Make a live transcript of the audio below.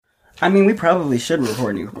I mean, we probably should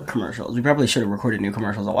record new commercials. We probably should have recorded new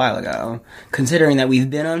commercials a while ago, considering that we've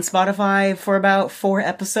been on Spotify for about 4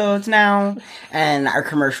 episodes now, and our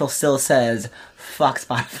commercial still says, fuck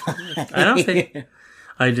Spotify. I don't think...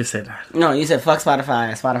 I just said that. No, you said fuck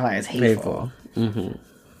Spotify. Spotify is hateful. Mm-hmm.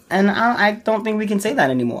 And I don't think we can say that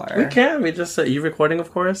anymore. We can. We just... you recording,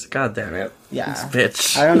 of course? God damn it. Yeah. This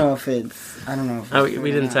bitch. I don't know if it's...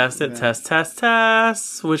 we didn't test it.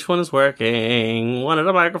 Test. Which one is working? One of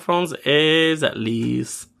the microphones is at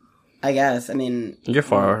least. I guess. I mean... You're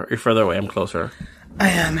further away. I'm closer. I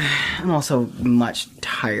am. I'm also much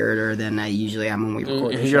tireder than I usually am when we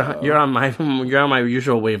record the show. You're on my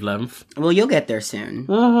usual wavelength. Well, you'll get there soon.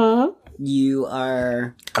 Mm-hmm. You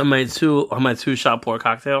are on my two shot pour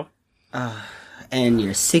cocktail. And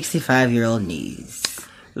your 65-year-old knees.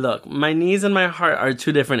 Look, my knees and my heart are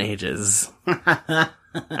 2 different ages.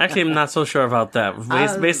 Actually, I'm not so sure about that.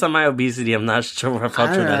 Based on my obesity, I'm not sure how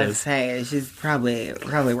true that is. Say, she's probably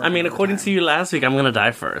I mean, according to you last week, I'm going to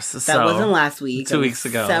die first. That wasn't last week. 2 weeks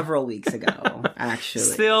ago. Several weeks ago, actually.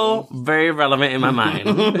 Still very relevant in my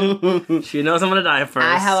mind. She knows I'm going to die first.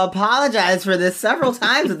 I have apologized for this several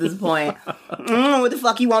times at this point. What the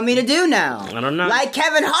fuck you want me to do now? I don't know. Like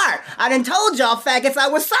Kevin Hart. I done told y'all faggots I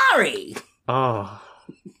was sorry. Oh.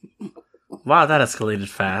 Wow, that escalated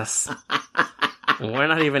fast. We're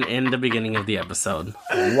not even in the beginning of the episode.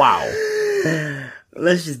 Wow.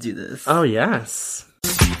 Let's just do this. Oh, yes.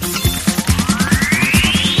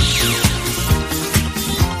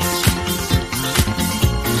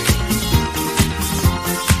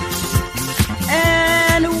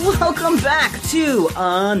 And welcome back to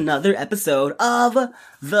another episode of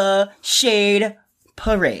The Shade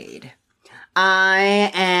Parade.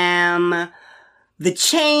 I am the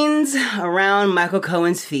chains around Michael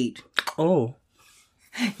Cohen's feet. Oh.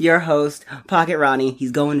 Your host, Pocket Ronnie.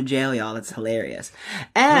 He's going to jail, y'all. It's hilarious.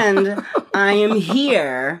 And I am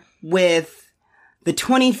here with the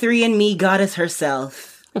 23andMe goddess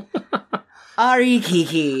herself, Ari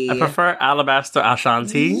Kiki. I prefer Alabaster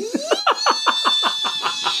Ashanti.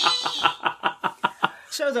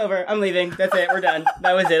 Show's over. I'm leaving. That's it. We're done.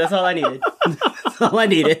 That was it. That's all I needed. That's all I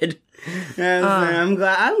needed. I'm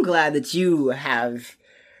glad that you have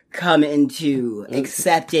come into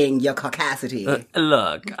accepting your caucasity.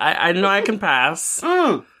 Look, I know I can pass.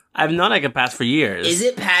 I've known I can pass for years. Is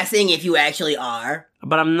it passing if you actually are?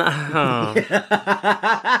 But I'm not.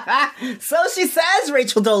 So she says,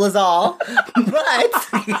 Rachel Dolezal. But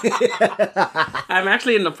I'm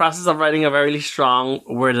actually in the process of writing a very strong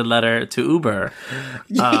worded letter to Uber.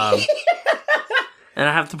 And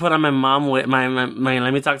I have to put on my mom wig, my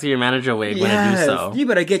let me talk to your manager wig when I do so. You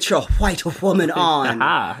better get your white woman on.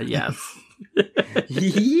 Yes.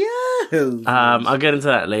 Yes. I'll get into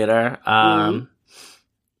that later.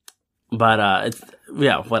 But it's,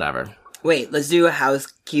 yeah, whatever. Wait, let's do a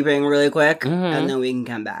housekeeping really quick, and then we can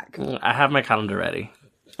come back. I have my calendar ready.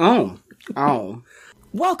 Oh.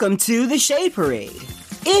 Welcome to the Shade Parade.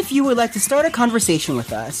 If you would like to start a conversation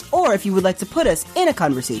with us, or if you would like to put us in a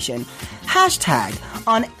conversation, hashtag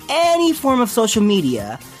on any form of social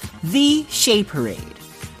media, The Shade Parade.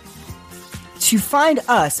 To find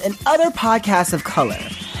us and other podcasts of color,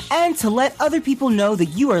 and to let other people know that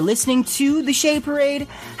you are listening to The Shade Parade,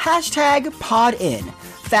 hashtag PodIn.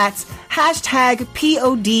 That's hashtag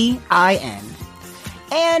PODIN.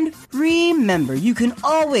 And remember, you can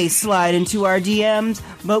always slide into our DMs,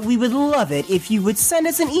 but we would love it if you would send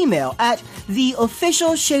us an email at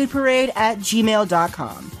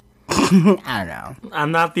theofficialshadeparade@gmail.com. I don't know.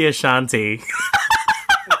 I'm not the Ashanti.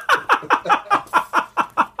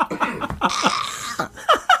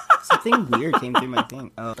 Something weird came through my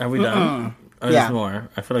thing. Oh. Are we done? Oh, Yeah. There's more.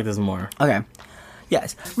 I feel like there's more. Okay.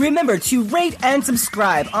 Yes. Remember to rate and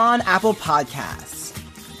subscribe on Apple Podcasts.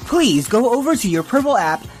 Please go over to your Purple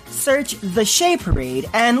app, search The Shade Parade,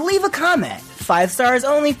 and leave a comment. 5 stars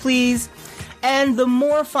only, please. And the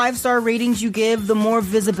more 5-star ratings you give, the more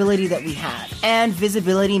visibility that we have. And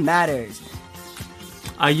visibility matters.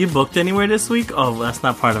 Are you booked anywhere this week? Oh, that's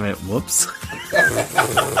not part of it. Whoops.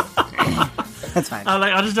 That's fine.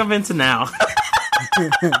 I'll just jump into now.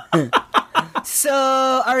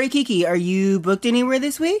 So, Ari Kiki, are you booked anywhere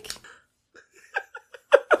this week?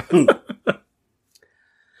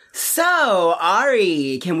 So,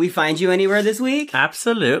 Ari, can we find you anywhere this week?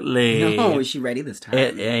 Absolutely. No, is she ready this time?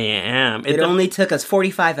 I am. It only took us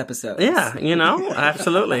 45 episodes. Yeah,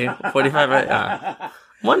 absolutely. 45.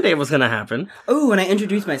 One day it was going to happen. Oh, and I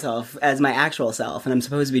introduced myself as my actual self, and I'm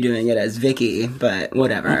supposed to be doing it as Vicky, but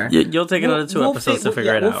whatever. You'll take another 2 episodes to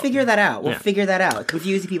figure it out. We'll figure that out. We'll figure that out.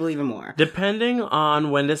 Confuse the people even more. Depending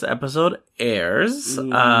on when this episode airs,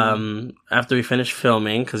 after we finish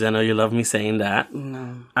filming, because I know you love me saying that.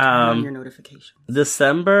 No. Turn on your notifications.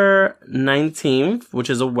 December 19th, which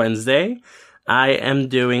is a Wednesday, I am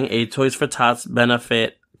doing a Toys for Tots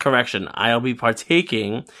benefit. Correction, I'll be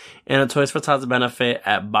partaking in a Toys for Tots benefit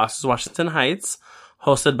at Boxers Washington Heights,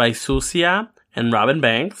 hosted by Susia and Robin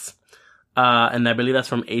Banks. And I believe that's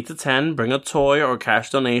from 8 to 10. Bring a toy or cash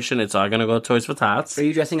donation. It's all going to go to Toys for Tots. Are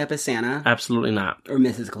you dressing up as Santa? Absolutely not. Or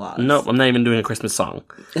Mrs. Claus? Nope, I'm not even doing a Christmas song.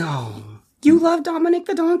 Oh. You love Dominic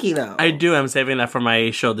the Donkey, though. I do. I'm saving that for my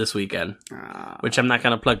show this weekend. Which I'm not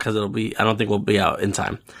going to plug because I don't think we'll be out in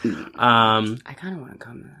time. I kind of want to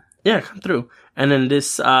come there. Yeah, come through. And then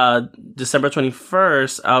this December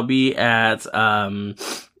 21st, I'll be at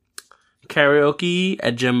karaoke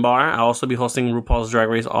at Gym Bar. I'll also be hosting RuPaul's Drag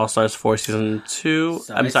Race All-Stars 4 Season 2.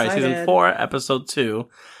 Season 4, Episode 2.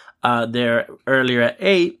 They're earlier at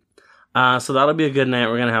 8. So that'll be a good night.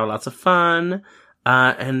 We're going to have lots of fun.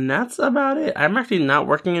 And that's about it. I'm actually not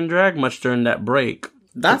working in drag much during that break.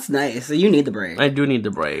 That's nice. So you need the break. I do need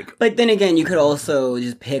the break. But then again, you could also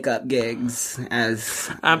just pick up gigs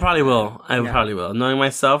as... I probably will. Probably will. Knowing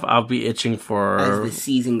myself, I'll be itching for... As the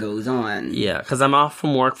season goes on. Yeah, because I'm off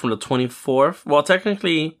from work from the 24th. Well,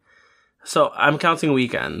 technically... So, I'm counting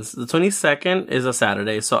weekends. The 22nd is a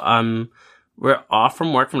Saturday, so we're off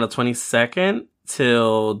from work from the 22nd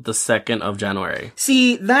till the 2nd of January.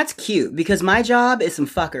 See, that's cute, because my job is some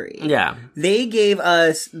fuckery. Yeah. They gave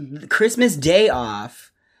us Christmas Day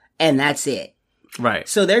off, and that's it. Right.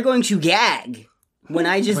 So they're going to gag when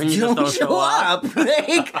I just don't show up.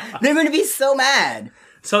 Like, they're going to be so mad.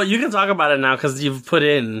 So you can talk about it now, because you've put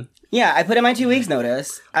in... Yeah, I put in my 2 weeks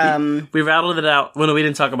notice. We rattled it out. Well, no, we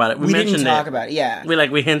didn't talk about it. We mentioned didn't talk about it, yeah.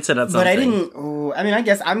 We hinted at something. But I didn't... I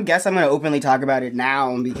guess I'm going to openly talk about it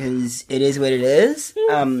now because it is what it is.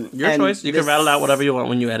 Your choice. You can rattle out whatever you want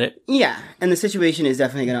when you edit. Yeah, and the situation is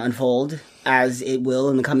definitely going to unfold as it will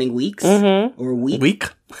in the coming weeks. Or week.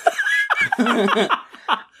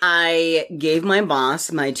 I gave my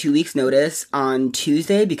boss my 2 weeks notice on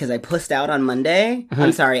Tuesday because I pussed out on Monday.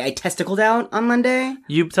 I'm sorry, I testicled out on Monday.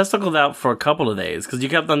 You testicled out for a couple of days because you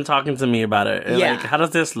kept on talking to me about it. Yeah. Like, how does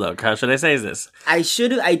this look? How should I say this? I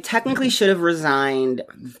technically should have resigned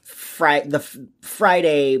the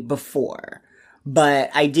Friday before. But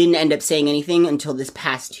I didn't end up saying anything until this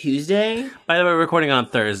past Tuesday. By the way, we're recording on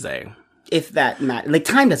Thursday. If that matters. Like,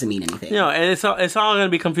 time doesn't mean anything. No, and it's all going to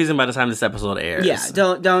be confusing by the time this episode airs. Yeah,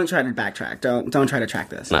 don't try to backtrack. Don't try to track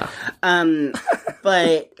this. No.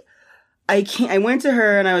 But I went to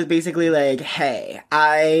her and I was basically like, hey,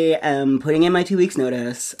 I am putting in my 2 weeks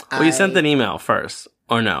notice. Well, you sent an email first.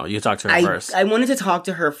 Or no, you talked to her first. I wanted to talk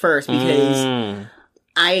to her first because...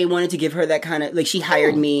 I wanted to give her that kind of, like, she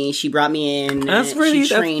hired me, she brought me in, she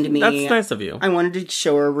trained me. That's nice of you. I wanted to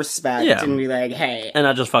show her respect and be like, hey. And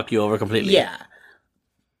not just fuck you over completely. Yeah.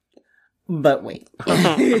 But wait.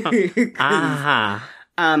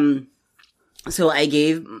 So I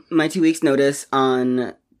gave my 2 weeks notice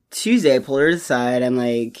on Tuesday. I pulled her to the side. I'm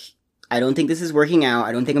like, I don't think this is working out.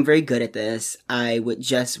 I don't think I'm very good at this. I would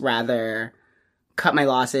just rather cut my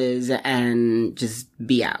losses and just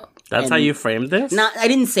be out. That's how you framed this? I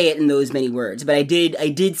didn't say it in those many words, but I did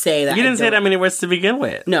say that. You didn't say that many words to begin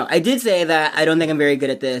with. No, I did say that I don't think I'm very good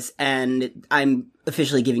at this, and I'm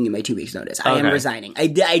officially giving you my 2 weeks notice. I am resigning. I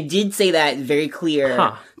did say that very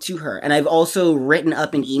clear to her, and I've also written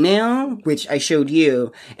up an email, which I showed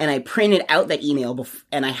you, and I printed out that email,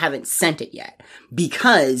 and I haven't sent it yet,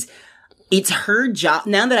 because... It's her job,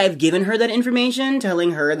 now that I've given her that information,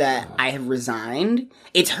 telling her that I have resigned,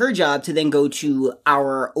 it's her job to then go to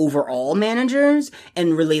our overall managers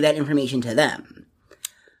and relay that information to them.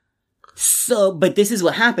 So, but this is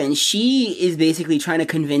what happened. She is basically trying to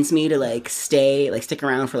convince me to, stick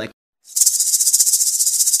around for,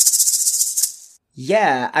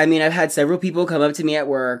 Yeah, I mean, I've had several people come up to me at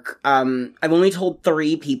work. I've only told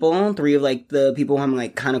 3 people, 3 of, the people who I'm,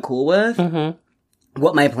 kind of cool with.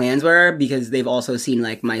 What my plans were, because they've also seen,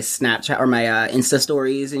 my Snapchat or my Insta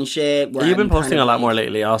stories and shit. You've been posting a lot more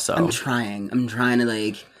lately, also. I'm trying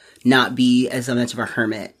to, not be as much of a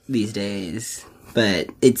hermit these days. But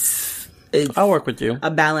it's I'll work with you. A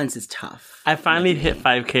balance is tough. I finally hit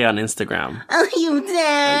 5K on Instagram. Oh, you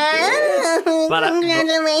did?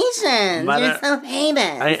 Congratulations. You're so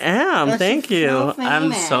famous. I am. Thank you. So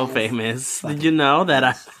I'm so famous. Did you know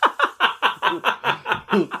that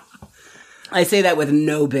I say that with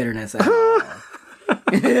no bitterness at all.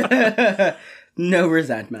 No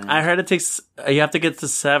resentment. I heard it takes, you have to get to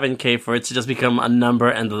 7K for it to just become a number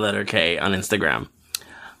and the letter K on Instagram.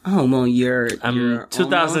 Oh, well, you're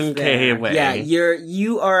 2,000K away. Yeah,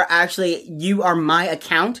 you are my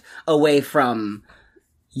account away from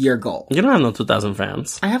your goal. You don't have no 2,000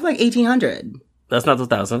 fans. I have like 1,800. That's not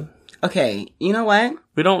 2,000. Okay, you know what?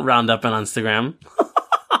 We don't round up on Instagram.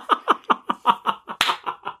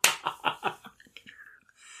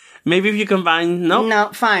 Maybe if you combine... Nope.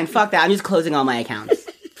 No, fine. Fuck that. I'm just closing all my accounts.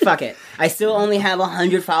 Fuck it. I still only have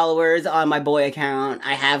 100 followers on my boy account.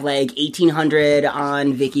 I have like 1,800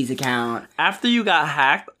 on Vicky's account. After you got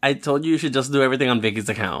hacked, I told you should just do everything on Vicky's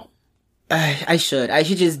account. I should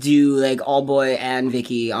just do like all boy and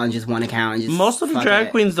Vicky on just one account. And just most of the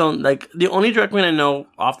drag queens don't, like, the only drag queen I know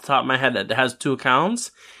off the top of my head that has 2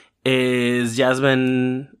 accounts is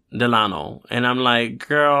Yasmin Delano. And I'm like,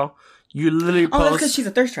 girl... You literally post... Oh, that's because she's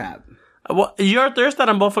a thirst trap. Well, you're a thirst trap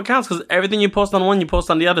on both accounts because everything you post on one, you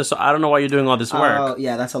post on the other. So I don't know why you're doing all this work. Oh,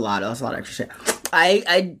 yeah, that's a lot. That's a lot of extra shit.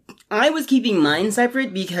 I was keeping mine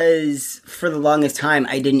separate because for the longest time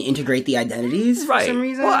I didn't integrate the identities for some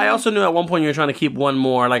reason. Well, I also knew at one point you were trying to keep one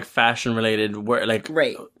more like fashion related,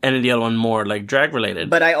 right, and the other one more like drag related.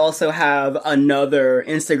 But I also have another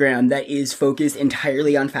Instagram that is focused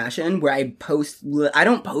entirely on fashion, where I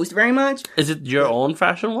don't post very much. Is it your own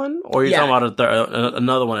fashion one, or are you talking about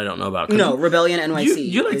another one I don't know about? No, Rebellion NYC.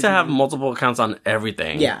 You like to have multiple accounts on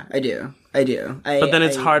everything. Yeah, I do. But then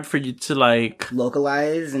it's hard for you to like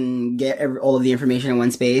localize and get all of the information in one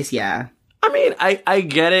space. Yeah. I mean, I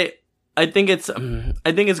get it. I think it's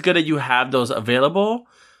good that you have those available,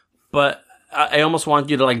 but I almost want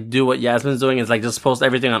you to like do what Yasmin's doing is like just post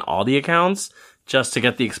everything on all the accounts just to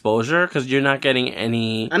get the exposure because you're not getting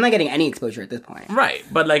any. I'm not getting any exposure at this point. Right,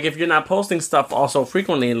 but like if you're not posting stuff also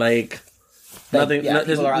frequently, like. Nothing. Yeah,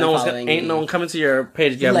 no one coming to your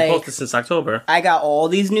page. You haven't posted since October. I got all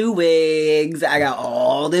these new wigs. I got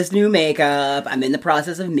all this new makeup. I'm in the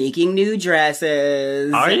process of making new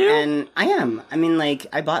dresses. Are you? And I am. I mean, like,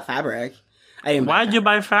 I bought fabric. I didn't. Why'd you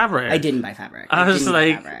buy fabric? I didn't buy fabric. I was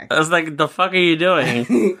like, the fuck are you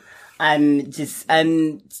doing? I'm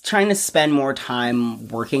trying to spend more time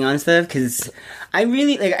working on stuff because I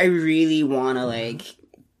really want to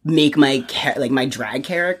make my drag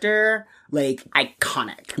character. Like,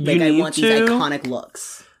 iconic. Like, I want these iconic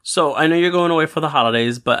looks. So, I know you're going away for the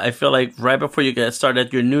holidays, but I feel like right before you get started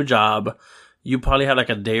at your new job, you probably have like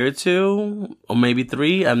a day or 2, or maybe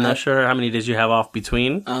 3. I'm not sure how many days you have off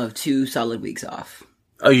between. 2 solid weeks off.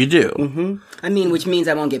 Oh, you do? Mm-hmm. I mean, which means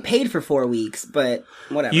I won't get paid for 4 weeks, but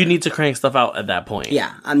whatever. You need to crank stuff out at that point.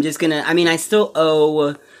 Yeah, I'm just gonna... I mean, I still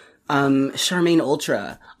owe... Charmaine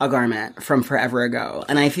Ultra a garment from forever ago,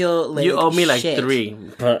 and I feel like... You owe me like 3,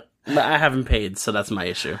 but I haven't paid, so that's my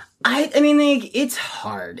issue. I mean, like, it's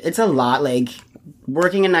hard. It's a lot, like,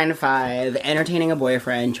 working a 9 to 5, entertaining a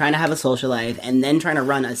boyfriend, trying to have a social life, and then trying to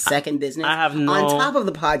run a second business on top of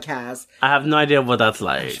the podcast. I have no idea what that's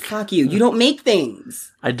like. Fuck you. You don't make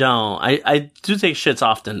things. I don't. I do take shits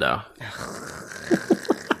often, though.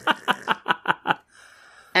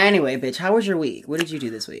 Anyway, bitch, how was your week? What did you do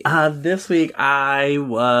this week? This week I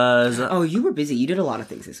was... Oh, you were busy. You did a lot of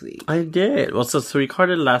things this week. I did. Well, so we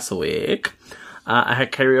recorded last week. I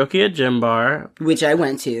had karaoke at Gym Bar. Which I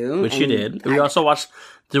went to. Which you did. We also watched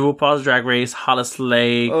the RuPaul's Drag Race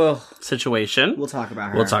Holi-slay situation. We'll talk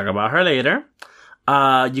about her. We'll talk about her later.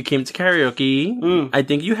 You came to karaoke. I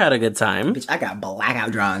think you had a good time. Bitch, I got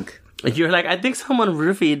blackout drunk. You're like, I think someone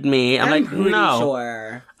roofied me. I'm like, pretty no.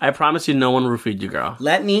 Sure. I promise you no one roofied you, girl.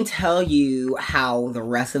 Let me tell you how the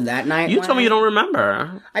rest of that night went. told me you don't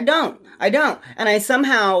remember. I don't. And I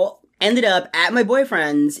somehow ended up at my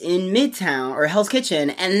boyfriend's in Midtown, or Hell's Kitchen,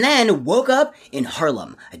 and then woke up in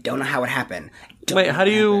Harlem. I don't know how it happened. Wait, how'd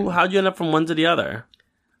you end up from one to the other?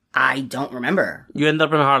 I don't remember. You ended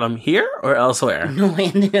up in Harlem here or elsewhere? No,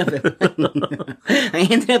 I ended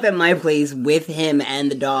up at my place with him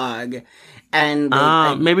and the dog. And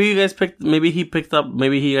maybe you guys maybe he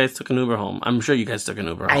you guys took an Uber home. I'm sure you guys took an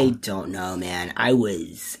Uber home. I don't know, man. I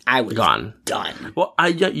was gone. Done. Well,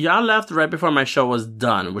 y'all left right before my show was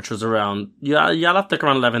done, which was around, y'all left like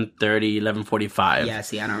around 11:30, 11:45. Yeah,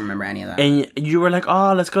 see, I don't remember any of that. And you were like,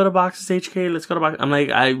 oh, let's go to Boxes HK, let's go to Boxes. I'm like,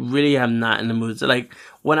 I really am not in the mood. So like,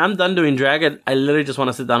 when I'm done doing drag, I literally just want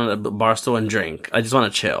to sit down at a bar stool and drink. I just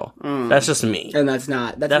want to chill. That's just me. And that's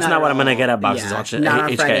not what I'm going to get at Boxes HK.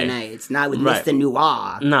 Not on Friday nights. Not with Mr.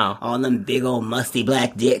 Noir. No. All them big old musty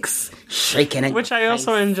black dicks shaking. Which I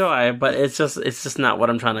also enjoy, but it's just not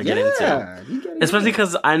what I'm trying to get into. Especially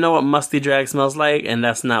because I know what musty drag smells like, and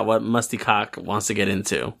that's not what musty cock wants to get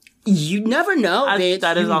into. You never know, bitch.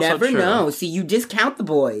 That is you also never true. know. See, you discount the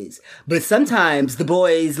boys. But sometimes the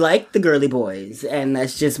boys like the girly boys, and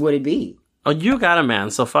that's just what it be. Oh, you got a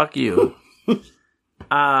man, so fuck you. But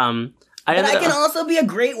I can also be a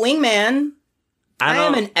great wingman. I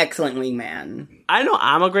am an excellent wingman. I know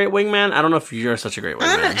I'm a great wingman. I don't know if you're such a great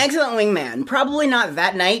wingman. I'm an excellent wingman. Probably not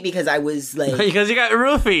that night because I was like... because you got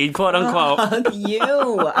roofied, quote unquote. Fuck you.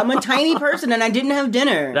 I'm a tiny person and I didn't have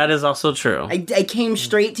dinner. That is also true. I came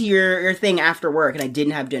straight to your thing after work and I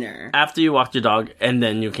didn't have dinner. After you walked your dog and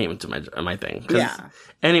then you came to my thing. Yeah.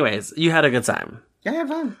 Anyways, you had a good time. Yeah, I had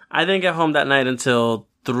fun. I didn't get home that night until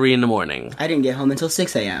 3 a.m. I didn't get home until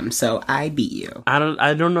 6 a.m., so I beat you.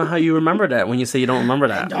 I don't know how you remember that when you say you don't remember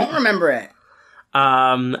that. I don't remember it.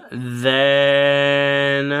 Then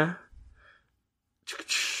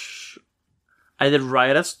I did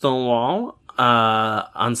Riot at Stonewall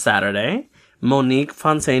on Saturday. Monique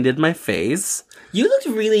Fontaine did my face. You looked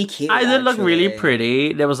really cute. I did look really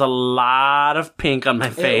pretty. There was a lot of pink on my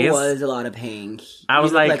face. It was a lot of pink. I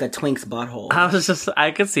was like a twink's butthole.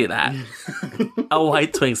 I could see that. A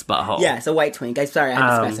white twink's butthole. Yes, a white twink. I'm sorry, I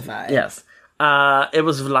had to specify. Yes. It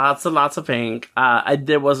was lots and lots of pink.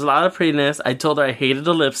 There was a lot of prettiness. I told her I hated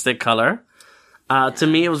the lipstick color. To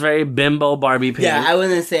me, it was very bimbo Barbie pink. Yeah, I was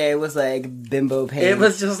gonna say it was like bimbo pink. It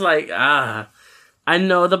was just like, I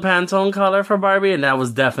know the Pantone color for Barbie, and that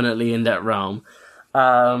was definitely in that realm.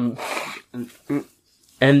 And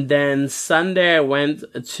then Sunday, I went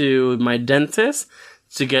to my dentist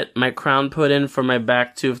to get my crown put in for my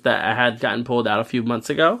back tooth that I had gotten pulled out a few months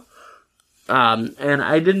ago. And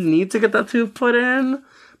I didn't need to get that tooth put in,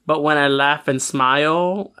 but when I laugh and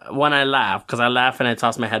smile, because I laugh and I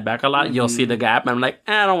toss my head back a lot, you'll see the gap, and I'm like,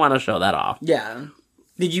 I don't want to show that off. Yeah.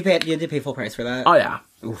 Did you pay full price for that? Oh, yeah.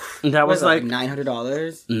 Oof. That was like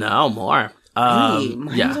 $900? No, more. Really?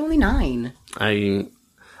 Mine was only $9.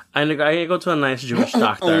 I go to a nice Jewish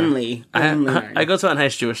doctor. Only. I go to a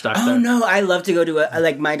nice Jewish doctor. Oh, no. I love to go to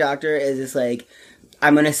my doctor is this,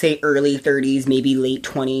 I'm going to say early 30s, maybe late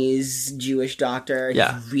 20s Jewish doctor.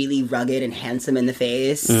 Yeah. He's really rugged and handsome in the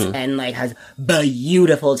face and, has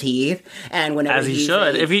beautiful teeth. And whenever As he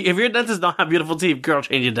should. If your dentist don't have beautiful teeth, girl,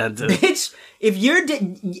 change your dentist. Bitch, if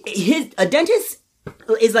a dentist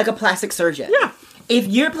is like a plastic surgeon. Yeah. If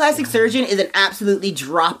your plastic surgeon is an absolutely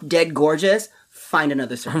drop-dead gorgeous, find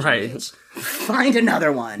another surgeon. Right. Bitch. Find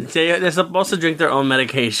another one. They're supposed to drink their own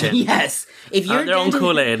medication. Yes. If your their own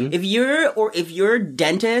Kool-Aid. If your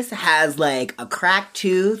dentist has a cracked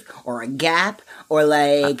tooth or a gap or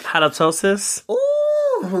halitosis.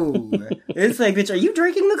 Ooh. It's like, bitch, are you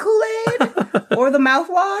drinking the Kool-Aid? Or the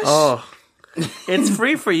mouthwash? Oh. It's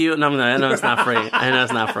free for you. No, I know it's not free.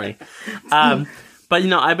 But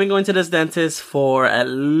I've been going to this dentist for at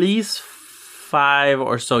least 5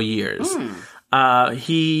 or so years.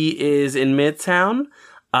 He is in Midtown,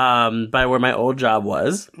 by where my old job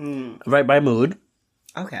was, right by Mood.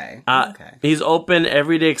 Okay. He's open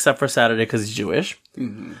every day except for Saturday because he's Jewish.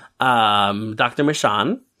 Dr.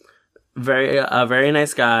 Mishan, very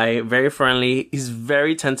nice guy, very friendly. He's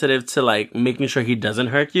very tentative to making sure he doesn't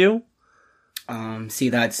hurt you. See,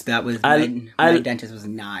 my dentist was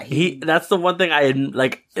not. That's the one thing I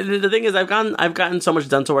like. The thing is, I've gotten so much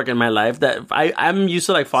dental work in my life that I'm used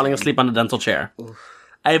to falling asleep on the dental chair. Oof.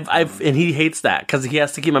 And he hates that because he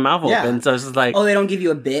has to keep my mouth open. So it's just like, oh, they don't give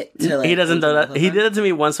you a bit to he doesn't do that. He did it to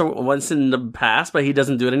me once in the past, but he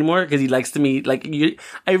doesn't do it anymore because he likes to me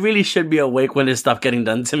I really should be awake when there's stuff getting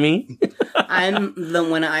done to me.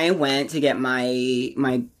 When I went to get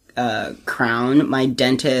my crown, my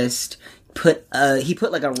dentist put a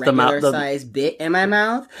regular size bit in my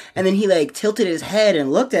mouth, and then he tilted his head and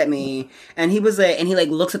looked at me, and he was and he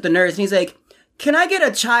looks at the nurse and he's like, "Can I get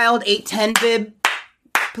a child 810 bib,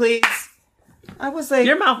 please?" I was like,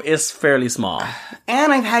 your mouth is fairly small,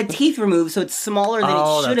 and I've had teeth removed, so it's smaller than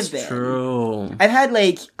it should have been. True. I've had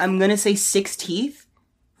I'm gonna say 6 teeth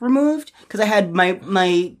removed because I had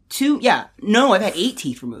my 2. Yeah, no, I've had 8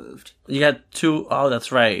 teeth removed. You had 2. Oh,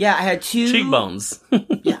 that's right. Yeah, I had 2 cheekbones.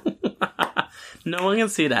 Yeah. No one can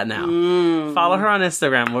see that now. Follow her on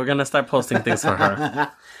Instagram. We're gonna start posting things for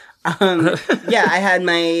her. Yeah, I had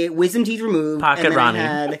my wisdom teeth removed. Pocket and then Ronnie. I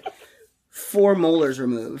had 4 molars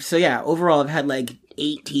removed. So yeah, overall I've had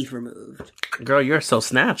 8 teeth removed. Girl, you're so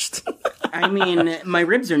snatched. I mean, my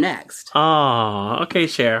ribs are next. Oh, okay,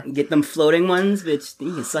 Cher. Get them floating ones, bitch.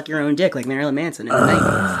 You can suck your own dick like Marilyn Manson in the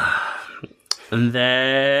 90s. And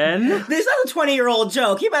then... This is a 20-year-old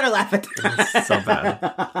joke. You better laugh at that. That's so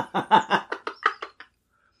bad.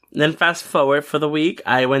 Then fast forward for the week,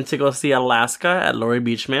 I went to go see Alaska at Laurie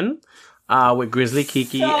Beachman. with Grizzly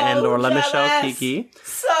Kiki and Orla Michelle Kiki.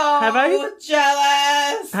 So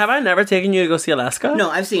jealous. Have I never taken you to go see Alaska? No,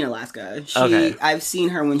 I've seen Alaska. Okay. I've seen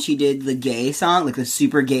her when she did the gay song, like the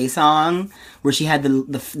super gay song, where she had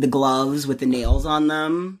the gloves with the nails on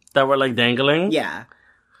them. That were like dangling? Yeah.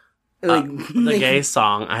 The gay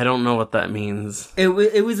song. I don't know what that means. It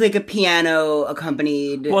was like a piano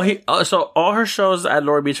accompanied. Well, so all her shows at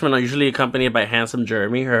Laura Beachman are usually accompanied by Handsome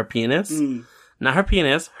Jeremy, her pianist. Not her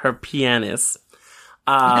pianist, her pianist.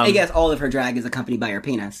 I guess all of her drag is accompanied by her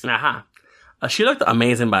penis. Aha. She looked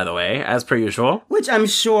amazing, by the way, as per usual. Which I'm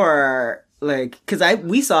sure, like, because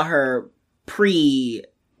we saw her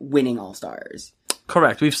pre-winning All Stars.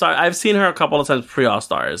 Correct. I've seen her a couple of times pre All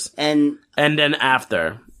Stars, and then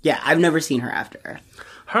after. Yeah, I've never seen her after.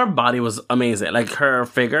 Her body was amazing. Like, her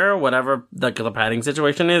figure, whatever the padding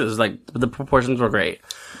situation is like, the proportions were great.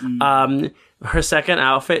 Her second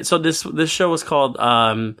outfit, so this show was called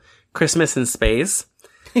Christmas in Space.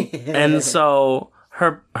 And so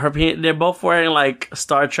they're both wearing, like,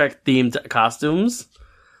 Star Trek themed costumes.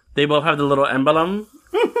 They both have the little emblem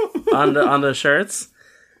on the shirts.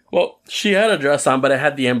 Well, she had a dress on, but it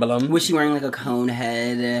had the emblem. Was she wearing, like, a cone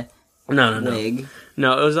head wig?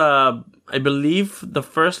 No, it was, I believe the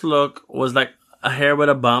first look was like a hair with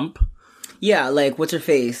a bump. Yeah, like, what's her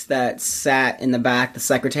face that sat in the back, the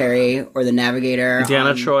secretary or the navigator?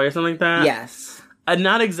 Deanna Troy or something like that? Yes.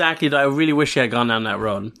 Not exactly, though. I really wish she had gone down that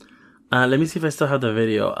road. Let me see if I still have the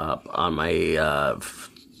video up on my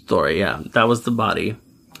story. Yeah, that was the body.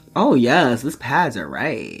 Oh, yes. These pads are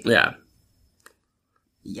right. Yeah.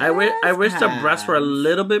 Yes, I wish the breasts were a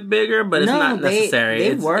little bit bigger, but it's not necessary.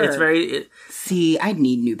 They were. It's very... See, I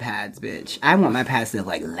need new pads, bitch. I want my pads to look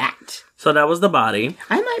like that. So that was the body.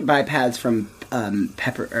 I might buy pads from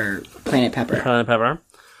Pepper or Planet Pepper. Planet Pepper.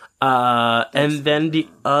 And then the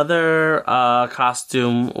other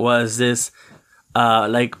costume was this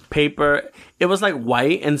like paper. It was like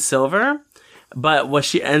white and silver, but what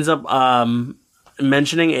she ends up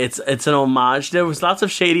mentioning, it's an homage. There was lots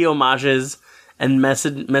of shady homages and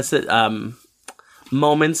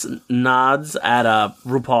moments, nods at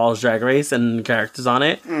RuPaul's Drag Race and characters on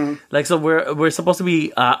it. Like, so we're supposed to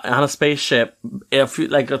be on a spaceship,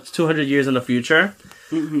 like 200 years in the future.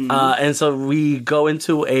 And so we go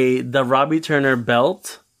into the Robbie Turner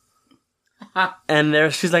belt.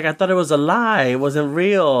 And she's like, I thought it was a lie. It wasn't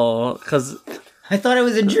real. Because I thought it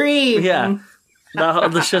was a dream. Yeah.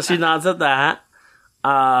 She nods at that.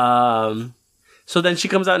 So then she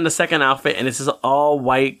comes out in the second outfit, and it's this all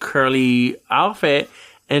white curly outfit,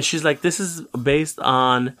 and she's like, "This is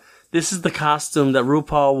the costume that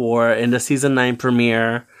RuPaul wore in the season 9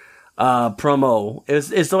 premiere promo.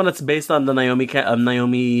 It's the one that's based on the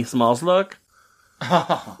Naomi Smalls look.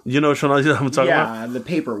 You know which one I'm talking about? Yeah, the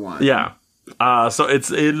paper one. Yeah. So it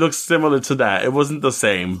looks similar to that. It wasn't the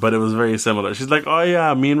same, but it was very similar. She's like, "Oh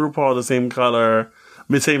yeah, me and RuPaul are the same color,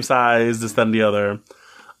 same size, this, that, and the other."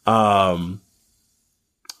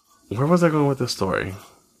 Where was I going with this story?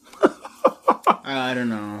 I don't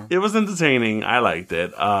know. It was entertaining. I liked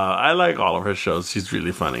it. I like all of her shows. She's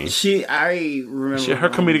really funny. I remember her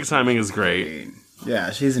comedic timing is great.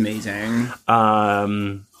 Yeah, she's amazing.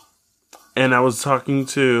 And I was talking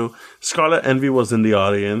to Scarlet Envy was in the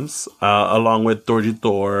audience, along with Dorji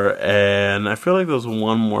Thor, and I feel like there was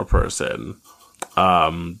one more person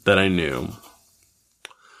that I knew.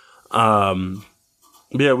 Yeah,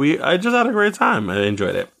 I just had a great time. I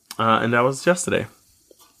enjoyed it. And that was yesterday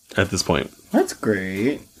at this point. That's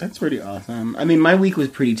great. That's pretty awesome. I mean, my week was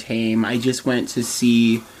pretty tame. I just went to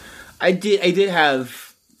see... I did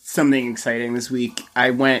have something exciting this week.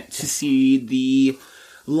 I went to see the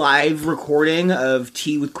live recording of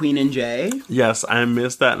Tea with Queen and Jay. Yes, I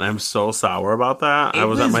missed that, and I'm so sour about that. I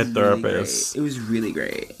was at my therapist. It was really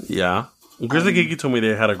great. Yeah. Grizzly Kiki told me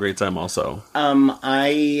they had a great time also.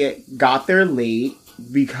 I got there late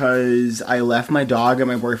because I left my dog at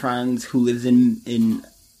my boyfriend's, who lives in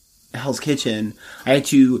Hell's Kitchen. I had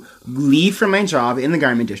to leave from my job in the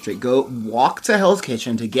Garment District, go walk to Hell's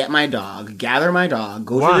Kitchen to get my dog, gather my dog,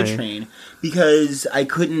 go to the train, because I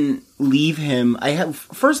couldn't leave him.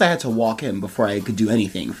 First I had to walk him before I could do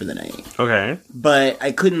anything for the night. Okay. But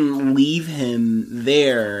I couldn't leave him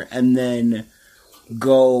there and then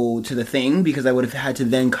go to the thing, because I would have had to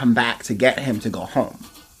then come back to get him to go home.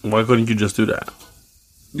 Why couldn't you just do that?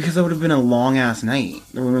 Because that would have been a long-ass night.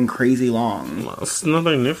 It would have been crazy long. Well, it's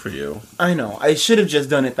nothing new for you. I know. I should have just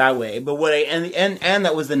done it that way. But and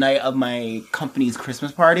that was the night of my company's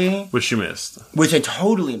Christmas party. Which you missed. Which I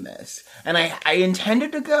totally missed. And I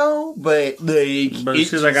intended to go, but like... But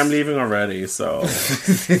she's like, I'm leaving already, so...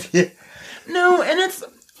 No, and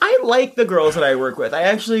I like the girls that I work with. I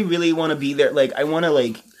actually really want to be there. Like, I want to,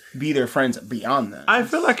 like, be their friends beyond that. I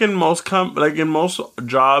feel like in most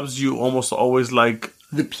jobs, you almost always like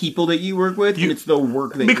the people that you work with, and it's the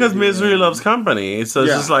work that because misery loves company. So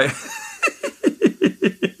it's just like,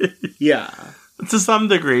 yeah, to some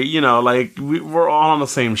degree, you know, like we're all on the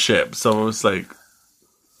same ship. So it's like,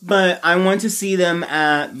 but I want to see them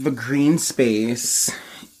at the Green Space,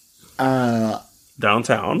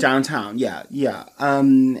 downtown. Yeah.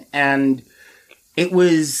 And it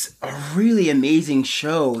was a really amazing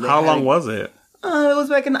show. How long was it? It was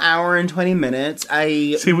like an hour and 20 minutes.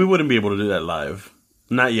 See, we wouldn't be able to do that live.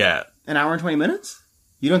 Not yet. An hour and 20 minutes?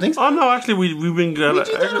 You don't think so? Oh no, actually we've been good.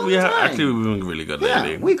 We've been really good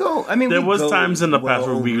lately. We go. I mean, there was times in the past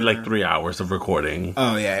where we like 3 hours of recording.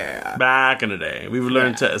 Oh yeah. Back in the day, we've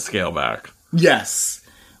learned to scale back. Yes,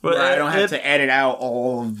 but I don't have to edit out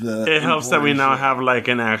all of the. It helps that we now have like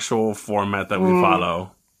an actual format that we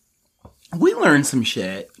follow. We learned some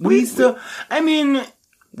shit. We're still open to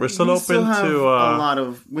we still have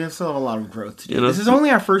a lot of growth to do. This is only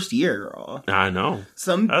our first year, girl. I know.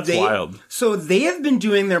 That's wild. So they have been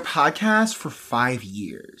doing their podcast for 5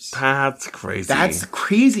 years. That's crazy. That's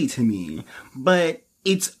crazy to me. But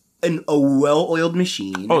it's a well-oiled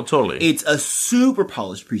machine. Oh, totally. It's a super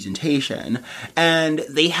polished presentation. And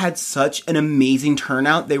they had such an amazing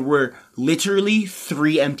turnout. There were literally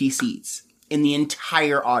 3 empty seats in the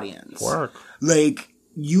entire audience. Work. Like,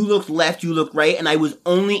 you looked left, you looked right, and I was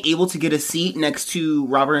only able to get a seat next to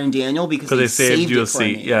Robert and Daniel because they saved you a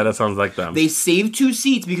seat. Yeah, that sounds like them. They saved 2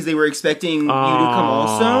 seats because they were expecting you to come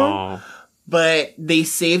also, but they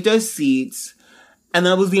saved us seats, and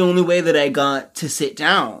that was the only way that I got to sit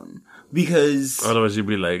down because otherwise you'd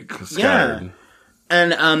be like scared. Yeah.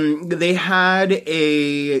 And they had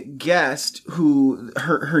a guest who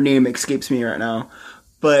her name escapes me right now,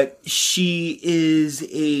 but she is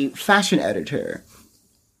a fashion editor.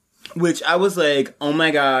 Which I was like, oh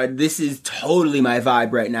my god, this is totally my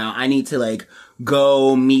vibe right now. I need to like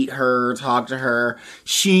go meet her, talk to her.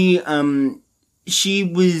 She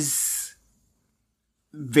was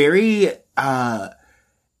very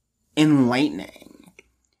enlightening.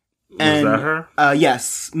 Was that her?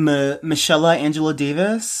 Yes, Michelle Angela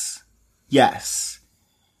Davis. Yes,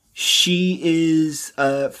 she is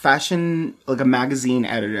a fashion, like a magazine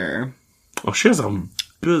editor. Oh, she has a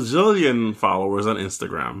bazillion followers on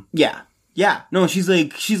Instagram. Yeah. No, she's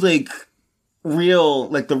like real,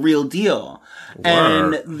 like the real deal. Word.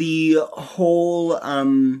 And the whole,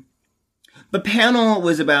 the panel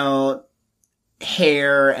was about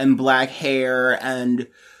hair and black hair and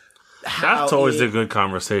how that's always a good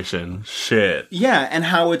conversation. Shit. Yeah, and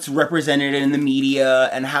how it's represented in the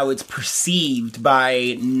media and how it's perceived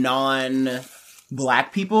by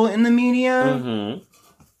non-black people in the media. Mm-hmm.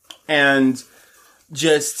 And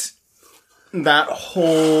just that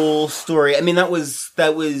whole story. I mean, that was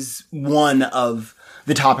one of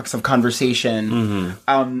the topics of conversation.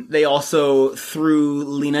 Mm-hmm. They also threw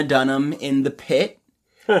Lena Dunham in the pit.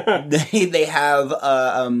 they have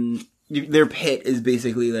their pit is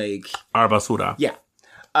basically like our basura. Yeah.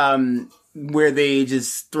 Where they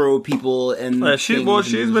just throw people in. She's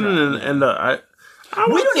been in the.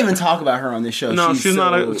 We don't even talk about her on this show. No, she's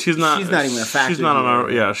not even a factor. She's not on our.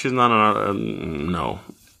 Yeah, she's not on our. No,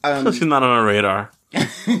 she's not on our radar.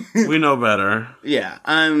 We know better. Yeah,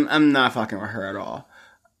 I'm not fucking with her at all.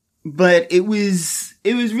 But it was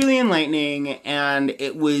really enlightening, and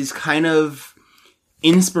it was kind of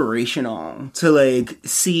inspirational to like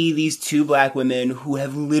see these 2 black women who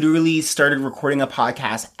have literally started recording a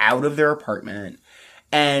podcast out of their apartment,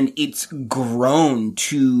 and it's grown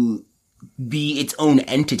to be its own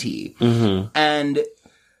entity. Mm-hmm. And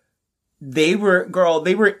they were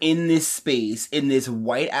in this space, in this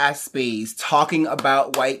white ass space, talking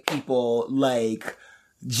about white people like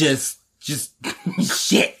just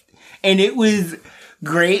shit. And it was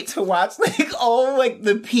great to watch like all like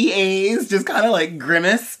the PAs just kind of like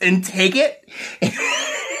grimace and take it.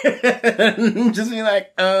 Just be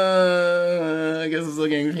like, I guess I'm still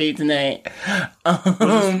getting paid tonight.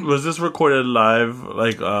 Was this recorded live,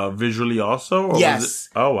 like visually also? Or yes. Was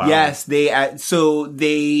it? Oh wow. Yes, they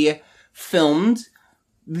filmed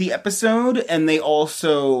the episode, and they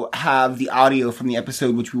also have the audio from the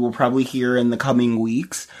episode, which we will probably hear in the coming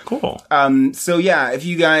weeks. Cool. So yeah, if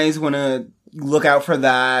you guys want to look out for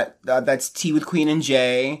that, that's Tea with Queen and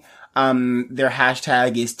Jay. Their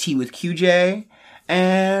hashtag is Tea with QJ.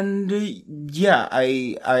 And yeah,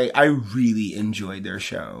 I really enjoyed their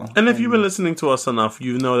show. And if you've been listening to us enough,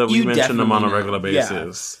 you know that we mention them on a regular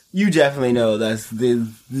basis. Yeah. You definitely know that's the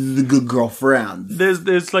good girlfriend.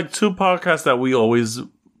 There's like 2 podcasts that we always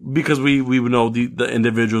because we know the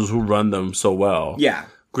individuals who run them so well. Yeah.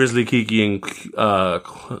 Grizzly Kiki and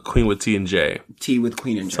Queen with T and J. Tea with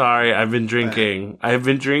Queen and J. Sorry, I've been drinking.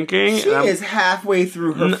 She is halfway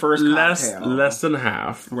through her first cocktail. Less than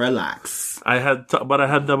half. Relax. I had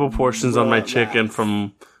double portions on my chicken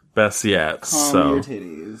from Best Yet. Calm your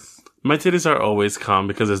titties. My titties are always calm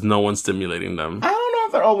because there's no one stimulating them. I don't know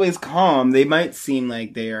if they're always calm. They might seem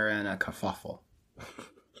like they are in a kerfuffle.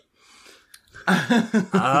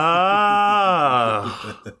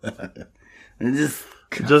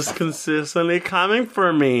 Just consistently coming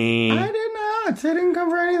for me. I did not. It didn't come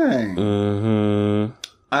for anything.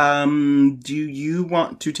 Do you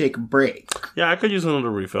want to take a break? Yeah, I could use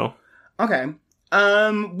another refill. Okay.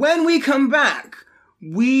 When we come back,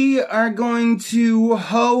 we are going to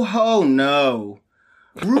no.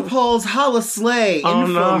 RuPaul's Holi-slay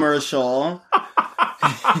infomercial. No.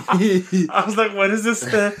 I was like, what is this?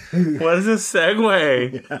 What is this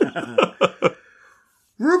segue?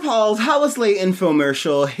 RuPaul's Holi-slay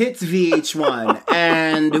infomercial hits VH1,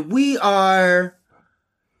 and we are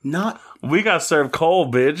not. We got served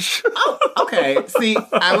cold, bitch. Oh, okay. See,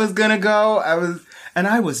 I was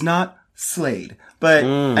not slayed, but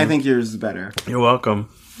I think yours is better. You're welcome.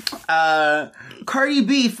 Cardi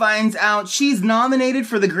B finds out she's nominated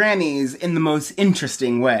for the Grammys in the most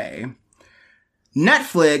interesting way.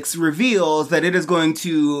 Netflix reveals that it is going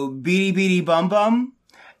to Beady Beady Bum Bum.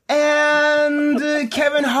 And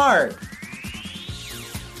Kevin Hart.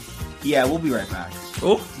 Yeah, we'll be right back.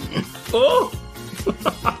 Oh. Oh.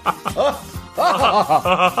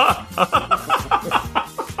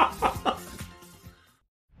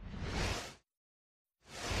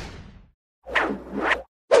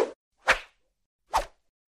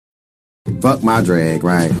 Fuck my drag,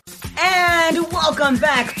 right? And welcome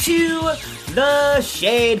back to the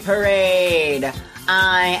Shade Parade.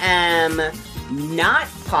 I am not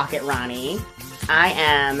Pocket Ronnie.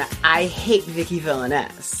 I hate Vicky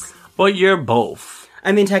Villainess. Well, you're both.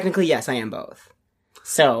 I mean, technically, yes, I am both.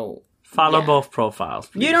 So... Follow both profiles,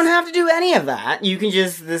 please. You don't have to do any of that. You can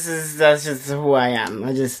just, that's just who I am.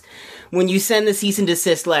 When you send the cease and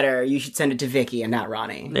desist letter, you should send it to Vicky and not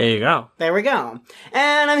Ronnie. There you go. There we go.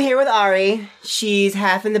 And I'm here with Ari. She's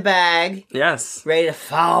half in the bag. Yes. Ready to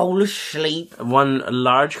fall asleep. One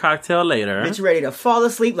large cocktail later. Bitch ready to fall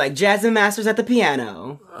asleep like Jasmine Masters at the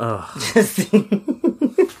piano. Ugh.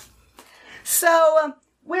 So...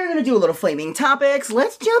 we're going to do a little flaming topics.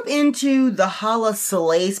 Let's jump into the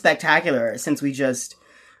Holi-slay Spectacular, since we just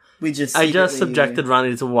I just subjected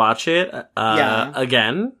Ronnie to watch it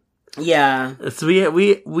again. Yeah. So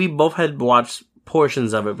we both had watched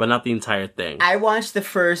portions of it, but not the entire thing. I watched the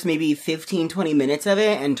first maybe 15, 20 minutes of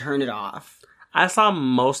it and turned it off. I saw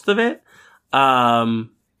most of it. But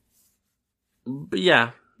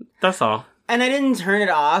yeah, that's all. And I didn't turn it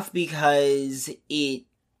off because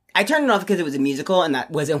I turned it off because it was a musical, and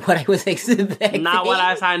that wasn't what I was expecting. Not what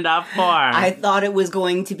I signed up for. I thought it was just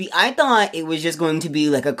going to be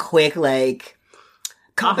like a quick, like,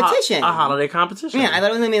 competition. A holiday competition. Yeah, I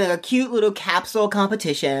thought it was going to be like a cute little capsule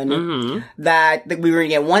competition that we were going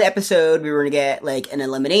to get one episode, we were going to get like an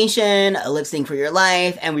elimination, a lip sync for your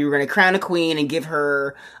life, and we were going to crown a queen and give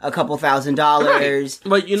her a couple $1,000. Right.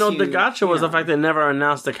 But the gotcha was the fact they never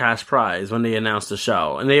announced the cash prize when they announced the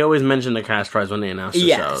show. And they always mention the cash prize when they announced the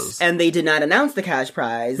shows. And they did not announce the cash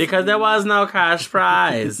prize. Because there was no cash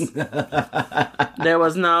prize. There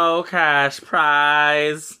was no cash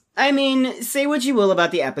prize. I mean, say what you will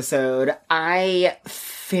about the episode. I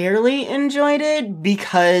fairly enjoyed it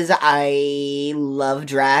because I love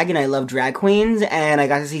drag and I love drag queens, and I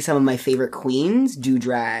got to see some of my favorite queens do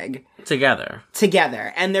drag together.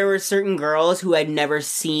 And there were certain girls who I'd never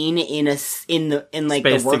seen in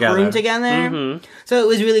the workroom together. So it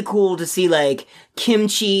was really cool to see like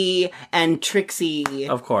Kimchi and Trixie,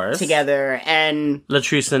 of course, together, and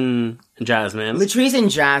Latrice and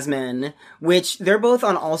Jasmine, which they're both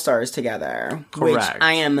on All Stars together. Correct. Which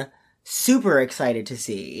I am super excited to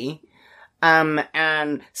see.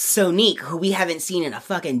 And Sonique, who we haven't seen in a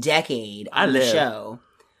fucking decade on the show.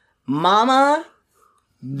 Mama,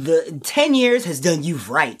 the 10 years has done you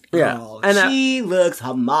right, girl. Yeah. And she looks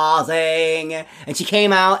amazing. And she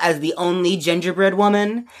came out as the only gingerbread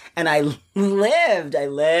woman, and I lived.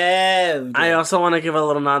 I also want to give a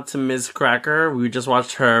little nod to Ms. Cracker. We just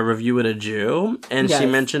watched her review with a Jew, and she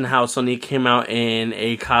mentioned how Sonique came out in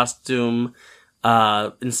a costume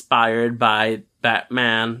inspired by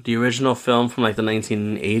Batman, the original film from like the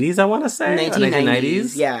 1980s, I want to say?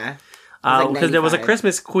 1990s, yeah. Because there was a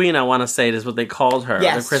Christmas queen, I want to say, is what they called her.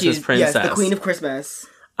 Yes, the Christmas princess. Yes, the Queen of Christmas.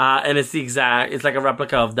 And it's it's like a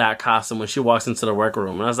replica of that costume when she walks into the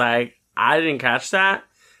workroom. And I was like, I didn't catch that.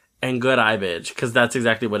 And good eye bitch, because that's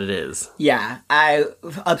exactly what it is. Yeah, I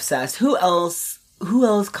obsessed. Who else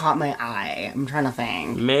caught my eye? I'm trying to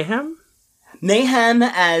think. Mayhem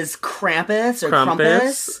as Krampus or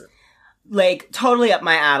Krampus. Like, totally up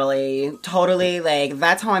my alley. Totally, like,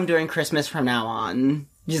 that's how I'm doing Christmas from now on.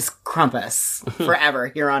 Just Krampus. Forever,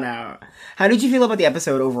 here on out. How did you feel about the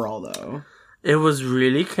episode overall, though? It was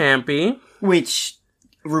really campy. Which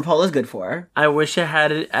RuPaul is good for. I wish it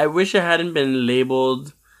hadn't been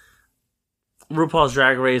labeled RuPaul's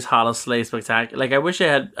Drag Race Holi-slay Spectacular. Like, I wish it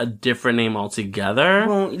had a different name altogether.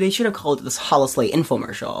 Well, they should have called it this Holi-slay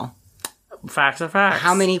infomercial. Facts are facts.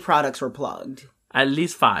 How many products were plugged? At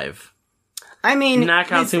least 5. I mean... Not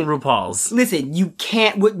counting RuPaul's. Listen, you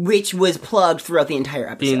can't... Which was plugged throughout the entire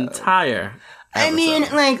episode. The entire episode. I mean,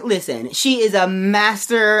 like, listen, she is a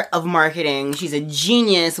master of marketing. She's a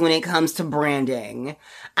genius when it comes to branding.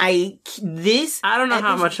 I don't know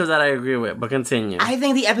how much of that I agree with, but continue. I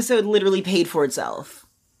think the episode literally paid for itself.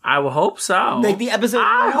 I will hope so. Like, the episode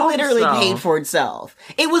literally paid for itself.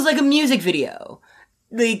 It was like a music video.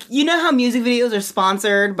 Like, you know how music videos are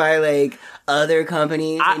sponsored by, like, other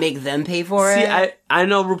companies and make them pay for it? I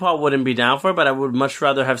know RuPaul wouldn't be down for it, but I would much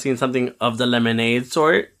rather have seen something of the lemonade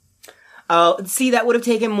sort. Oh, see, that would have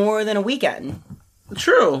taken more than a weekend.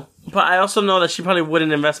 True. But I also know that she probably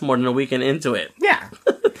wouldn't invest more than a weekend into it. Yeah.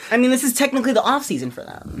 I mean, this is technically the off-season for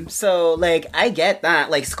them. So, like, I get that.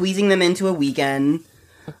 Like, squeezing them into a weekend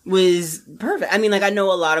was perfect. I mean, like, I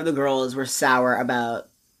know a lot of the girls were sour about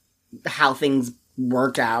how things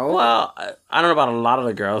worked out. Well, I don't know about a lot of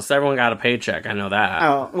the girls. Everyone got a paycheck. I know that.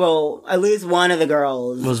 Oh, well, at least one of the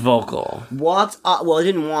girls was vocal. Walked off. Well, it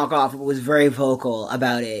didn't walk off, but was very vocal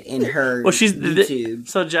about it in her YouTube.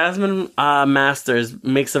 So Jasmine Masters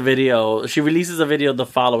makes a video. She releases a video the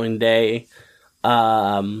following day.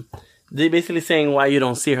 They basically saying why you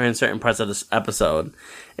don't see her in certain parts of this episode.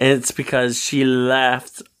 And it's because she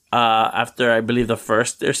left after, I believe, the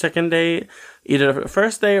first or second day. Either the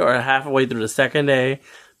first day or halfway through the second day,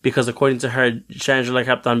 because according to her, Shangela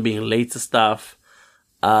kept on being late to stuff,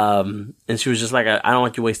 and she was just like, I don't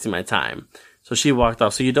want you wasting my time. So she walked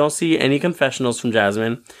off. So you don't see any confessionals from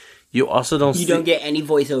Jasmine. You also don't get any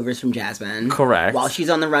voiceovers from Jasmine. Correct. While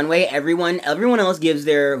she's on the runway, everyone else gives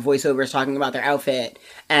their voiceovers talking about their outfit,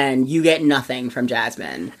 and you get nothing from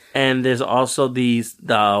Jasmine. And there's also the onesie.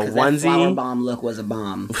 That flower bomb look was a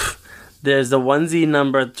bomb. There's the onesie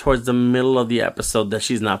number towards the middle of the episode that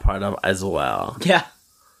she's not part of as well. Yeah.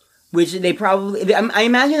 Which they probably... I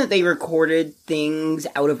imagine that they recorded things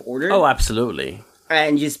out of order. Oh, absolutely.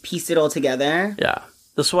 And just pieced it all together. Yeah.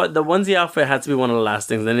 The onesie outfit had to be one of the last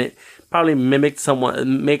things. And it probably mimicked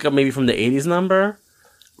makeup maybe from the 80s number.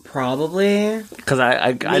 Probably. Because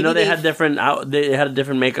I know they had a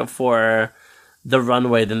different makeup for the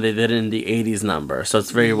runway than they did in the 80s number, so it's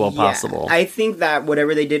very well possible. I think that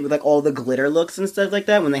whatever they did with like all the glitter looks and stuff like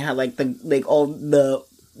that, when they had like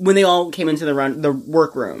when they all came into the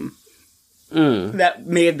workroom, that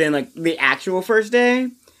may have been like the actual first day.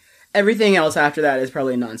 Everything else after that is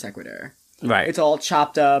probably non sequitur. Right, it's all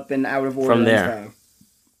chopped up and out of order from there. And stuff.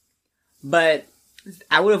 But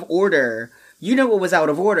out of order, you know what was out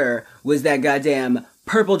of order was that goddamn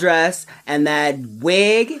purple dress and that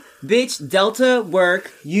wig. Bitch, Delta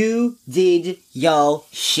work, you did yo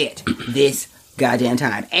shit this goddamn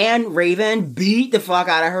time. And Raven beat the fuck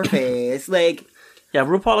out of her face. Like... Yeah,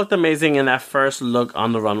 RuPaul looked amazing in that first look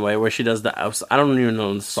on the runway where she does the... I don't even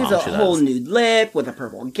know the song she does. She's a whole nude lip with a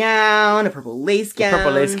purple gown, a purple lace gown.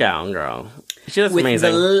 Purple lace gown, girl. She looks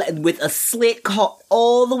amazing. With a slit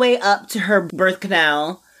all the way up to her birth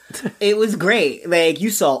canal. It was great. Like,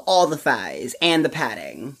 you saw all the thighs and the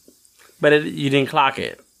padding. But you didn't clock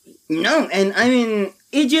it. No, and I mean,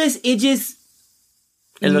 it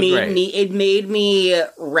made me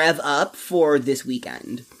rev up for this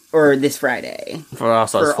weekend, or this Friday. For All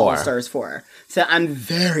Stars 4. So I'm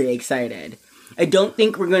very excited. I don't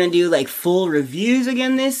think we're going to do, like, full reviews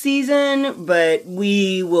again this season, but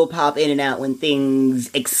we will pop in and out when things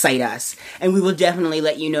excite us. And we will definitely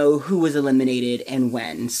let you know who was eliminated and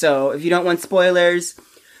when. So if you don't want spoilers,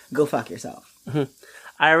 go fuck yourself.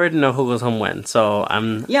 I already know who goes home when, so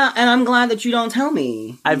I'm... Yeah, and I'm glad that you don't tell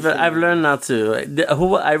me. I've learned not to.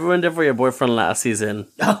 I ruined it for your boyfriend last season.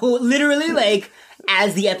 Oh, literally, like,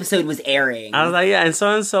 as the episode was airing. I was like, yeah, and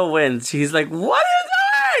so wins. He's like, what are you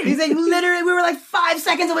doing? He's like, literally, we were like 5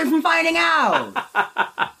 seconds away from finding out.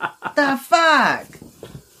 The fuck?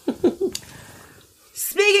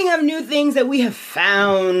 Speaking of new things that we have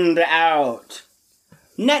found out,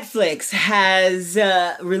 Netflix has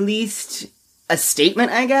released... a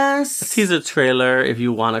statement, I guess. A teaser trailer, if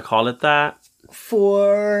you want to call it that.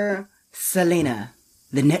 For Selena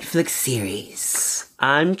the Netflix series.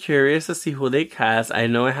 I'm curious to see who they cast. I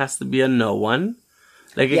know it has to be a no one.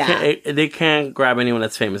 Like, they can't grab anyone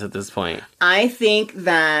that's famous at this point. I think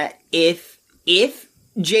that if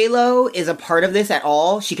J-Lo is a part of this at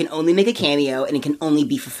all, she can only make a cameo, and it can only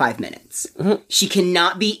be for 5 minutes. Mm-hmm. She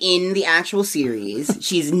cannot be in the actual series.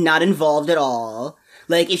 She's not involved at all.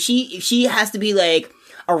 Like, if she has to be, like,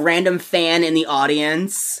 a random fan in the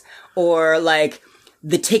audience, or, like,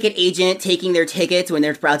 the ticket agent taking their tickets when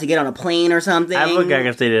they're about to get on a plane or something. I would gag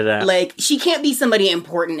if they did that. Like, she can't be somebody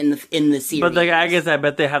important in the series. But the gag is, I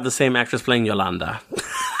bet they have the same actress playing Yolanda.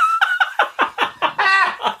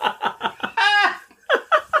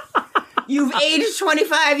 You've aged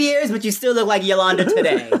 25 years, but you still look like Yolanda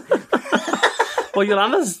today. Well,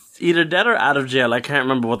 Yolanda's either dead or out of jail. I can't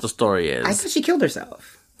remember what the story is. I thought she killed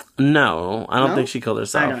herself. No, I don't think she killed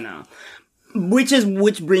herself. I don't know.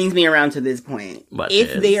 Which brings me around to this point.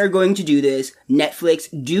 If they are going to do this, Netflix,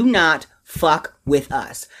 do not fuck with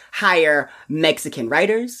us. Hire Mexican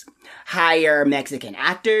writers. Hire Mexican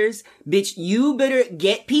actors. Bitch, you better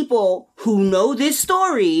get people who know this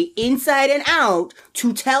story inside and out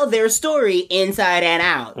to tell their story inside and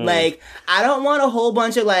out. Like, I don't want a whole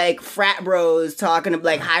bunch of, like, frat bros talking,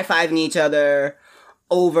 like, high-fiving each other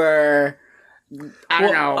over, I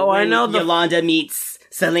don't know, I know Yolanda meets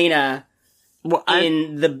Selena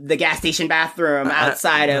in the gas station bathroom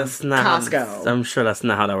outside of Costco. I'm sure that's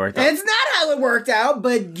not how that worked out. It's not how it worked out,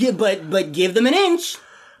 but give them an inch.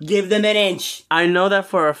 Give them an inch. I know that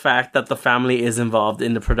for a fact that the family is involved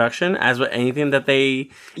in the production, as with anything that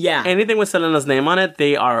anything with Selena's name on it,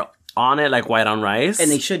 they are on it like white on rice.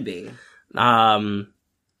 And they should be.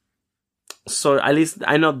 So at least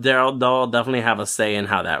I know they'll definitely have a say in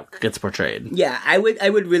how that gets portrayed. Yeah, I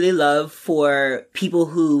would really love for people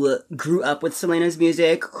who grew up with Selena's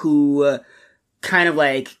music, who kind of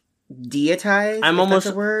like deitize. That's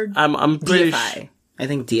a word. I'm pretty deify. I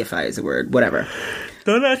think deify is a word. Whatever.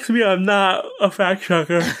 Don't ask me. I'm not a fact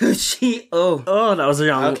checker. Oh, that was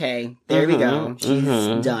young. Okay, there we go. She's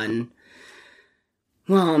done.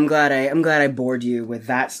 Well, I'm glad I bored you with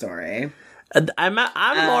that story. I'm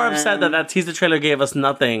more upset that teaser trailer gave us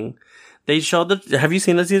nothing. They showed have you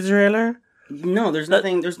seen the teaser trailer? No, there's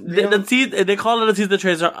nothing. They call it a teaser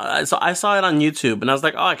trailer. So I saw it on YouTube, and I was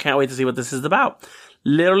like, oh, I can't wait to see what this is about.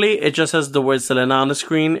 Literally, it just has the word Selena on the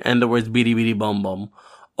screen and the words "Beady Beady Bum Bum"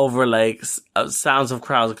 over like sounds of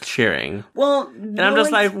crowds cheering. Well, and I'm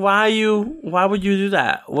just like, why would you do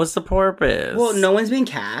that? What's the purpose? Well, no one's been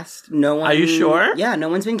cast. No one. Are you sure? Yeah, no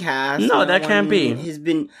one's been cast. No, that can't be.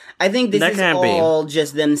 I think this is all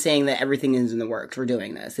just them saying that everything is in the works. We're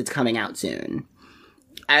doing this. It's coming out soon.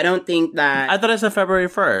 I don't think that. I thought it said February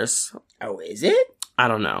 1st. Oh, is it? I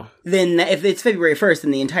don't know. Then if it's February 1st,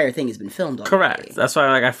 then the entire thing has been filmed already. Correct. That's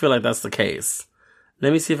why I feel like that's the case.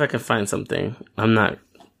 Let me see if I can find something. I'm not...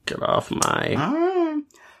 Get off my...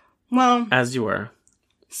 well... As you were.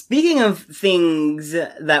 Speaking of things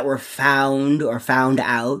that were found or found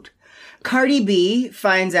out, Cardi B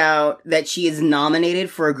finds out that she is nominated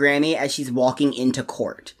for a Grammy as she's walking into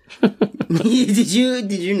court. Did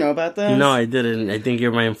you know about this? No, I didn't. I think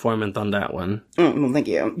you're my informant on that one. Well, thank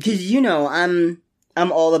you. Because,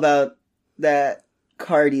 I'm all about that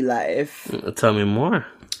Cardi life. Tell me more.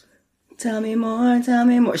 Tell me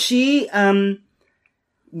more. She,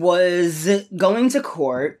 was going to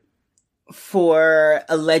court for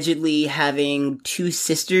allegedly having two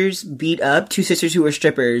sisters who were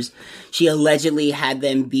strippers. She allegedly had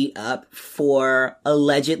them beat up for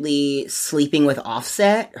allegedly sleeping with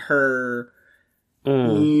Offset, her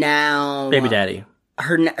now... baby daddy.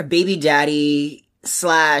 Her baby daddy /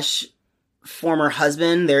 former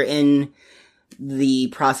husband. They're in the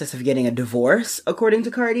process of getting a divorce, according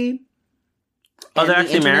to Cardi. Oh, they're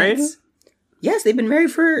actually married? Yes, they've been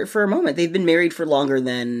married for a moment. They've been married for longer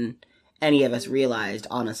than any of us realized,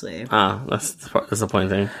 honestly. That's the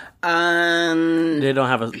disappointing. They don't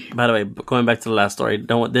have a... By the way, going back to the last story,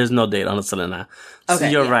 there's no date on the Selena. So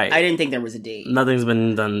okay, you're right. I didn't think there was a date. Nothing's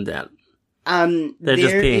been done yet. They're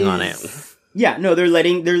just peeing on it. Yeah, no, they're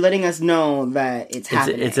letting us know that it's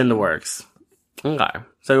happening. It's in the works. Okay.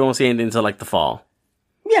 So we won't see anything until like the fall.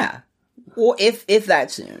 Yeah. Or if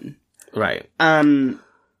that soon. Right.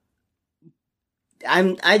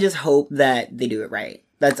 I just hope that they do it right.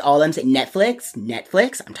 That's all I'm saying.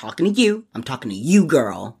 Netflix, I'm talking to you. I'm talking to you,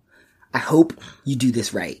 girl. I hope you do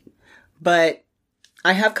this right. But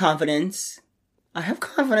I have confidence. I have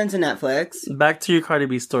confidence in Netflix. Back to your Cardi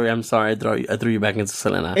B story. I'm sorry I threw you back into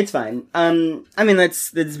Selena. It's fine. I mean,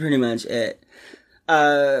 that's pretty much it.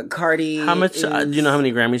 Cardi How much, do you know how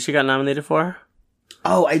many Grammys she got nominated for?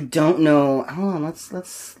 Oh, I don't know. Hold on,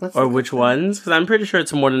 let's. Or which ones? Because I'm pretty sure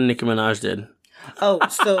it's more than Nicki Minaj did. Oh,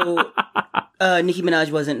 so Nicki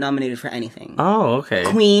Minaj wasn't nominated for anything. Oh, okay.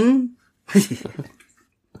 Queen.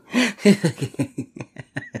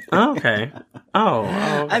 Okay. Oh.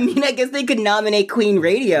 I mean, I guess they could nominate Queen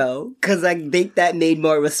Radio because I think that made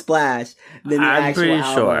more of a splash than the actual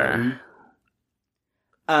album.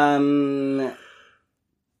 Sure.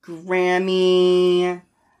 Grammy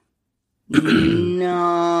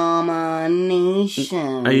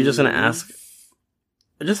nomination. Are you just gonna ask?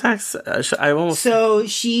 Just ask. I won't. So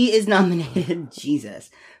she is nominated. Jesus,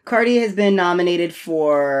 Cardi has been nominated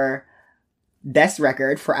for Best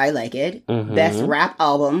Record for I Like It, Best Rap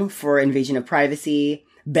Album for Invasion of Privacy,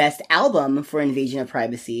 Best Album for Invasion of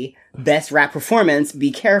Privacy, Best Rap Performance,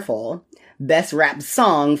 Be Careful, Best Rap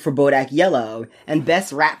Song for Bodak Yellow, and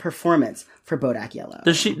Best Rap Performance for Bodak Yellow.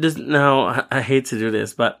 Now, I hate to do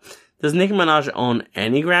this, but does Nicki Minaj own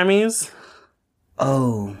any Grammys?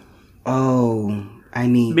 Oh, I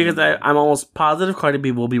mean... Because I'm almost positive Cardi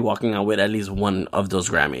B will be walking out with at least one of those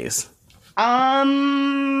Grammys.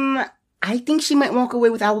 I think she might walk away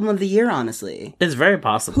with Album of the Year, honestly. It's very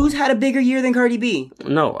possible. Who's had a bigger year than Cardi B?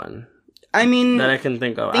 No one. I mean... That I can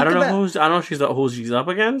think of. I don't know who she's up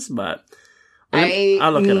against, but...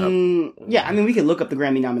 I'll look it up. Yeah, I mean, we could look up the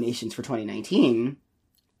Grammy nominations for 2019.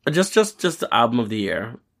 Just the Album of the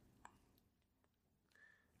Year.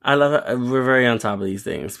 I love it. We're very on top of these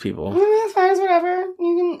things, people. That's fine. It's whatever.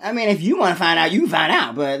 You can. I mean, if you want to find out, you can find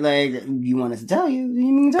out. But like, you want us to tell you, you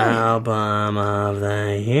can tell you. Album of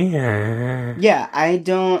the Year. Yeah, I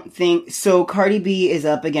don't think so. Cardi B is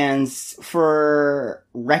up against for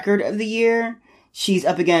Record of the Year. She's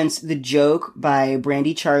up against The Joke by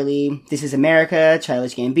Brandy Charlie, This Is America,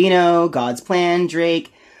 Childish Gambino, God's Plan,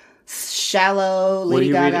 Drake, Shallow,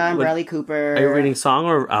 Lady Gaga, and Bradley Cooper. Are you reading song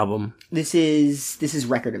or album? This is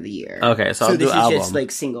Record of the Year. Okay, so I'll do this album. Is just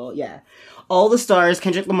like single, yeah. All the Stars,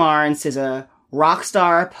 Kendrick Lamar and SZA,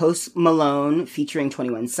 Rockstar, Post Malone featuring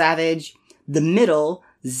 21 Savage, The Middle,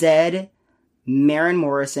 Zed, Maren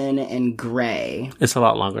Morrison, and Gray. It's a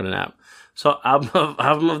lot longer than that. So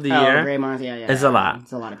album of the year. Gray Morrison, yeah. It's a lot.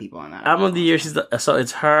 It's a lot of people on that. Album of the year. So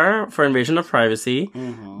it's her for Invasion of Privacy.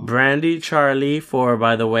 Mm-hmm. Brandy Charlie for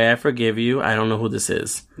By the Way I Forgive You. I don't know who this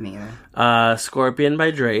is. Me either. Scorpion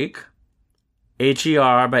by Drake.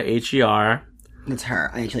 H.E.R. by H.E.R. It's her.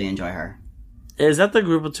 I actually enjoy her. Is that the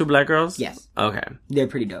group of two black girls? Yes. Okay. They're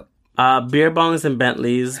pretty dope. Beer Bongs and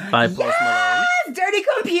Bentleys by Post Malone. Dirty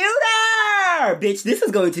Computer! Bitch, this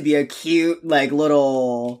is going to be a cute, like,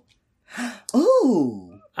 little...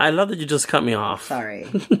 Ooh. I love that you just cut me off. Sorry.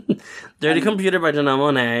 Dirty Computer by Janelle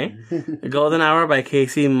Monáe. Golden Hour by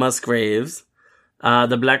Casey Musgraves.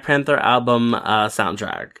 The Black Panther album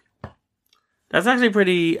soundtrack. That's actually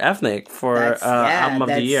pretty ethnic for album of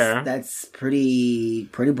the year. That's pretty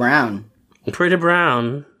brown. Pretty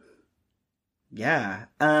brown. Yeah.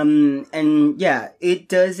 And yeah, it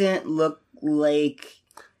doesn't look like...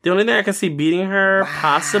 The only thing I can see beating her,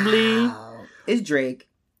 possibly... is Drake.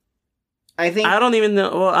 I don't even know.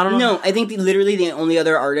 Well, I don't know. No, I think literally the only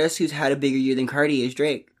other artist who's had a bigger year than Cardi is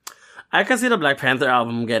Drake. I can see the Black Panther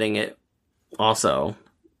album getting it also.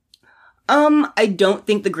 I don't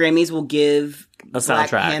think the Grammys will give a soundtrack.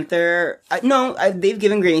 Black Panther... they've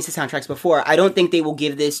given Grammys to soundtracks before. I don't think they will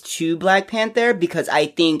give this to Black Panther because I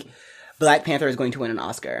think Black Panther is going to win an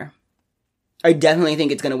Oscar. I definitely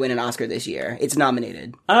think it's going to win an Oscar this year. It's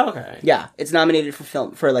nominated. Oh, okay. Yeah, it's nominated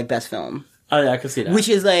for like best film. Oh yeah, I can see that. Which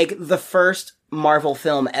is like the first Marvel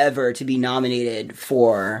film ever to be nominated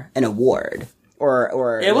for an award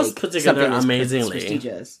or it was like put together amazingly.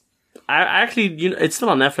 Prestigious. I actually, it's still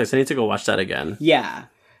on Netflix. I need to go watch that again. Yeah.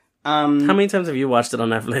 How many times have you watched it on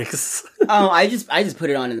Netflix? I just put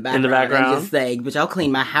it on in the background. In the background, and just like, which I'll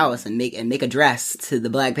clean my house and make a dress to the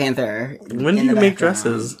Black Panther. When do you make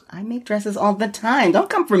dresses? I make dresses all the time. Don't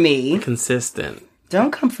come for me. Consistent.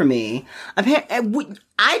 Don't come for me.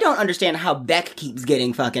 I don't understand how Beck keeps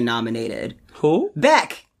getting fucking nominated. Who?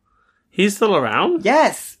 Beck. He's still around?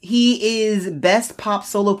 Yes. He is Best Pop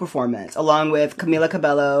Solo Performance, along with Camila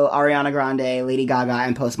Cabello, Ariana Grande, Lady Gaga,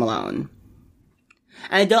 and Post Malone.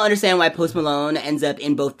 And I don't understand why Post Malone ends up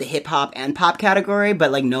in both the hip-hop and pop category,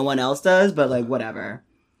 but, like, no one else does, but, like, whatever.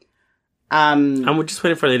 I'm just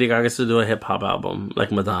waiting for Lady Gaga to do a hip-hop album,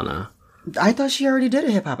 like Madonna. I thought she already did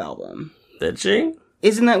a hip-hop album. Did she?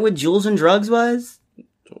 Isn't that what Jules and Drugs was?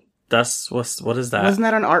 What is that? Wasn't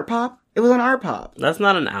that on Art Pop? It was on Art Pop. That's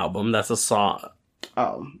not an album. That's a song.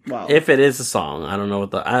 Oh, well. If it is a song, I don't know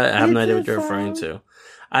what I have no idea what you're referring to.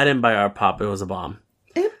 I didn't buy Art Pop. It was a bomb.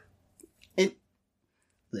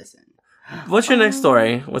 Listen. What's your next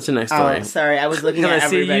story? What's your next story? Oh, sorry, I was looking at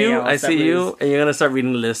everybody else. I see you, and you're gonna start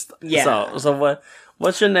reading the list. Yeah. So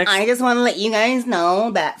what's your next? I just want to let you guys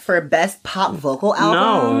know that for Best Pop Vocal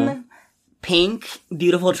Album, Pink,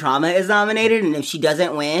 Beautiful Trauma is nominated, and if she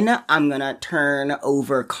doesn't win, I'm gonna turn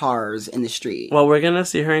over cars in the street. Well, we're gonna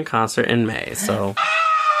see her in concert in May, so.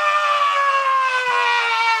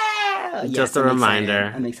 Just a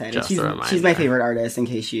reminder. I'm excited. She's my favorite artist. In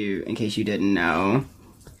case you didn't know.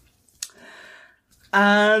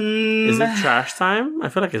 Is it trash time? I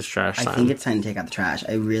feel like it's trash time. I think it's time to take out the trash.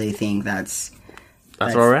 I really think that's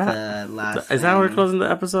where we're at. Is that how we're closing the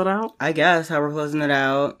episode out? I guess how we're closing it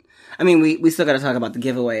out. I mean, we still got to talk about the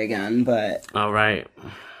giveaway again, but all right.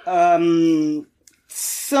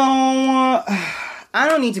 So I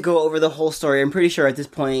don't need to go over the whole story. I'm pretty sure at this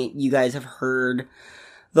point you guys have heard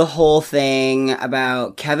the whole thing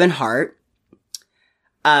about Kevin Hart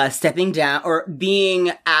stepping down or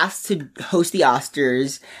being asked to host the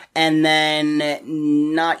Oscars and then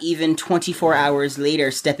not even 24 hours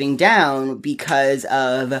later stepping down because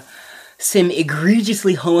of some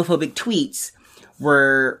egregiously homophobic tweets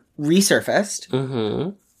were resurfaced.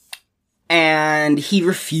 Mm-hmm. And he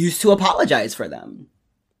refused to apologize for them.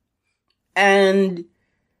 And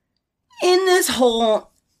in this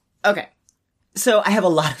whole... Okay. So I have a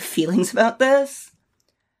lot of feelings about this.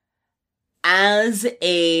 As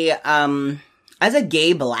a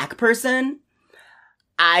gay black person,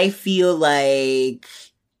 I feel like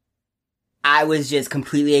I was just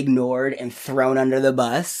completely ignored and thrown under the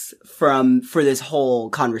bus for this whole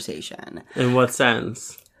conversation. In what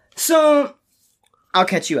sense? So, I'll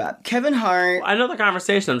catch you up. Kevin Hart... I know the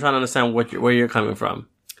conversation. I'm trying to understand where you're coming from.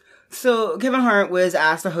 So, Kevin Hart was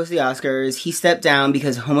asked to host the Oscars. He stepped down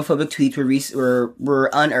because homophobic tweets were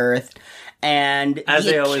unearthed. And as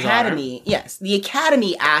they always are. Yes, the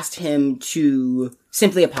Academy asked him to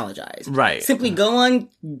simply apologize. Right. Simply go on,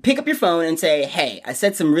 pick up your phone and say, hey, I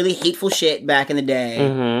said some really hateful shit back in the day.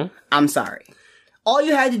 Mm-hmm. I'm sorry. All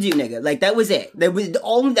you had to do, nigga. Like, that was it.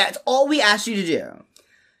 That's all we asked you to do.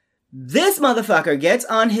 This motherfucker gets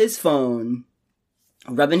on his phone,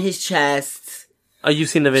 rubbing his chest. Oh, you've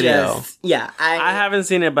seen the video? Yeah. I haven't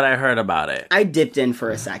seen it, but I heard about it. I dipped in for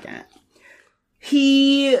a second.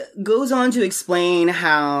 He goes on to explain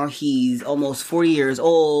how he's almost 40 years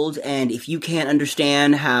old, and if you can't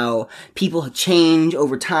understand how people change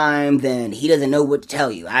over time, then he doesn't know what to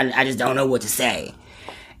tell you. I just don't know what to say.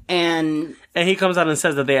 And he comes out and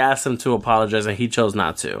says that they asked him to apologize, and he chose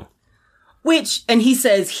not to. And he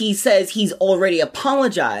says he's already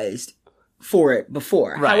apologized for it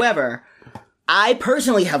before. Right. However, I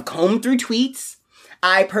personally have combed through tweets.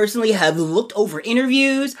 I personally have looked over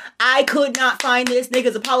interviews. I could not find this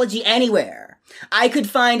nigga's apology anywhere. I could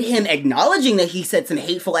find him acknowledging that he said some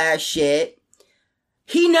hateful ass shit.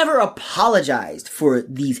 He never apologized for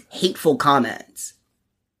these hateful comments.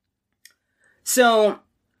 So,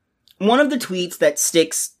 one of the tweets that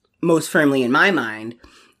sticks most firmly in my mind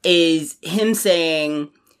is him saying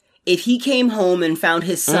if he came home and found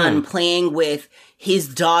his son playing with his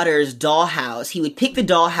daughter's dollhouse, he would pick the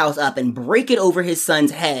dollhouse up and break it over his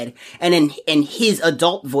son's head, and in his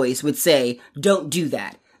adult voice would say, "Don't do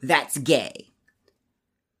that. That's gay."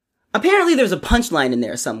 Apparently there's a punchline in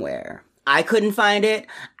there somewhere. I couldn't find it.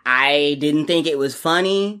 I didn't think it was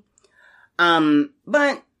funny.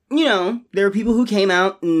 But, you know, there were people who came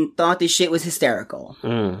out and thought this shit was hysterical.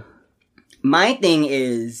 My thing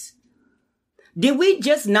is, did we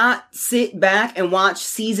just not sit back and watch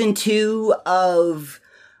season 2 of,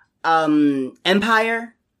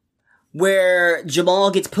 Empire? Where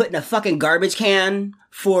Jamal gets put in a fucking garbage can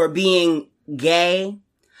for being gay?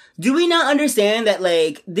 Do we not understand that,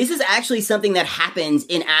 like, this is actually something that happens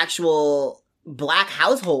in actual black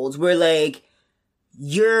households where, like,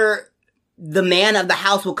 the man of the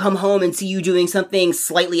house will come home and see you doing something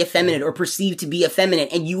slightly effeminate or perceived to be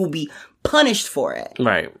effeminate, and you will be punished for it.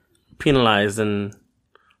 Right. Penalized and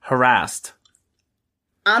harassed.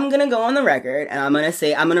 I'm gonna go on the record and I'm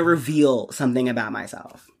gonna reveal something about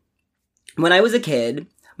myself. When I was a kid,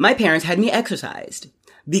 my parents had me exorcised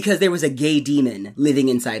because there was a gay demon living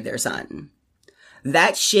inside their son.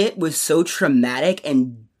 That shit was so traumatic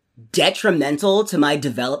and detrimental to my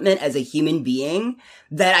development as a human being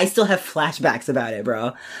that I still have flashbacks about it,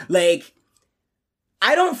 bro. Like,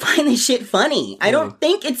 I don't find this shit funny. I don't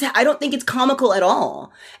think it's comical at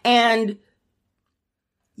all. And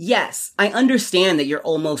yes, I understand that you're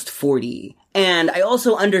almost 40. And I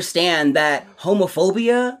also understand that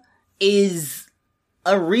homophobia is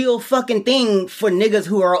a real fucking thing for niggas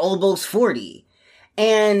who are almost 40.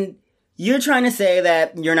 And you're trying to say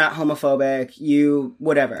that you're not homophobic,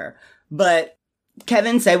 whatever. But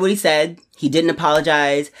Kevin said what he said. He didn't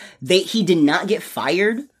apologize. He did not get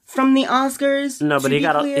fired from the Oscars. No, but he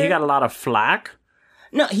got a lot of flack.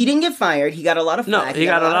 No, he didn't get fired. He got a lot of flack. No, he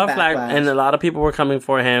got a lot of flack, and a lot of people were coming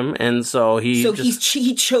for him, and so he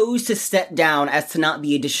chose to step down as to not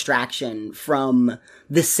be a distraction from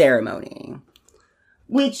the ceremony.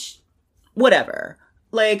 Which, whatever.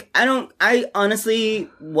 Like, I honestly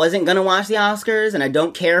wasn't gonna watch the Oscars, and I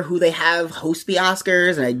don't care who they have host the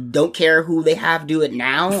Oscars, and I don't care who they have do it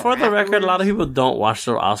now. For the record, a lot of people don't watch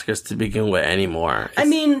the Oscars to begin with anymore. I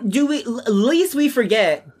mean, least we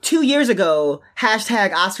forget, 2 years ago,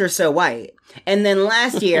 #Oscars so white, and then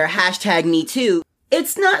last year, #Me Too.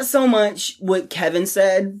 It's not so much what Kevin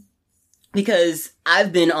said, because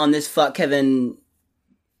I've been on this fuck Kevin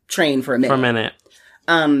train for a minute.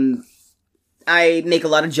 I make a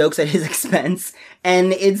lot of jokes at his expense,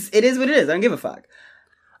 and it is what it is. I don't give a fuck.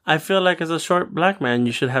 I feel like as a short black man,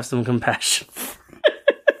 you should have some compassion.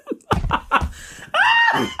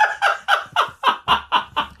 I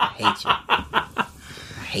hate you.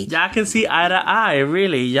 I hate you. Y'all can see eye to eye,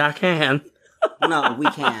 really. Y'all can. No, we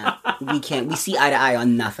can't. We can't. We see eye to eye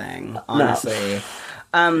on nothing, honestly.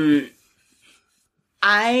 No.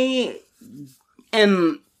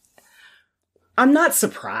 I'm not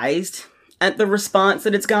surprised at the response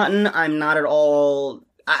that it's gotten. I'm not at all.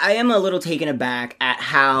 I am a little taken aback at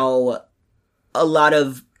how a lot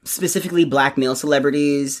of specifically black male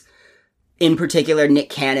celebrities, in particular Nick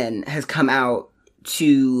Cannon, has come out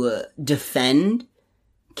to defend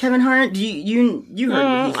Kevin Hart. You heard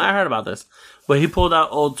what he said? I heard about this. Well, he pulled out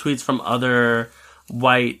old tweets from other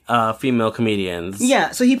white female comedians. Yeah,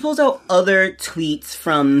 so he pulls out other tweets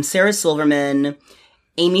from Sarah Silverman,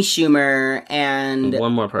 Amy Schumer, and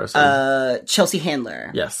one more person. Chelsea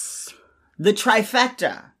Handler. Yes. The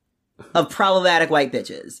trifecta of problematic white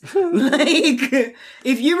bitches. Like,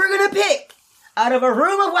 if you were gonna pick out of a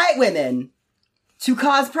room of white women to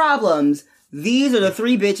cause problems, these are the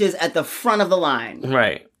 3 bitches at the front of the line.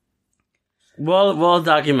 Right. Well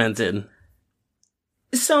documented.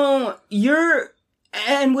 So,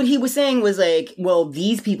 and what he was saying was like, well,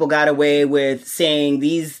 these people got away with saying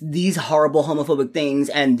these horrible homophobic things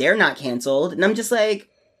and they're not canceled. And I'm just like,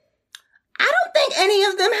 I don't think any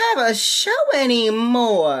of them have a show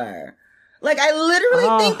anymore. Like, I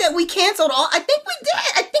literally think that we canceled all. I think we did.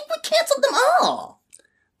 I think we canceled them all.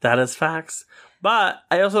 That is facts. But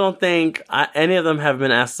I also don't think any of them have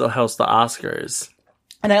been asked to host the Oscars.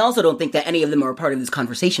 And I also don't think that any of them are a part of this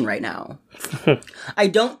conversation right now. I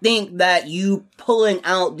don't think that you pulling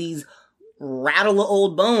out these rattle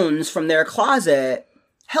old bones from their closet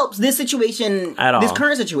helps this situation, at all. This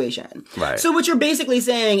current situation. Right. So what you're basically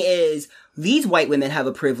saying is, these white women have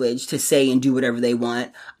a privilege to say and do whatever they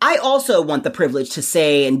want. I also want the privilege to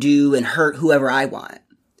say and do and hurt whoever I want.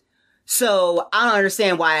 So I don't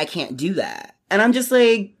understand why I can't do that. And I'm just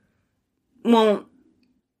like, well,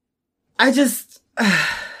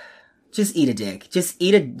 just eat a dick. Just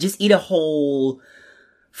eat a whole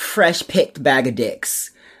fresh picked bag of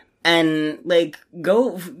dicks. And like,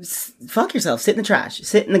 go fuck yourself. Sit in the trash.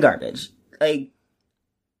 Sit in the garbage. Like,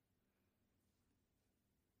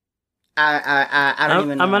 I don't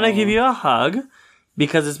even know. I'm gonna give you a hug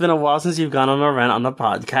because it's been a while since you've gone on a rant on the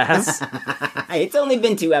podcast. It's only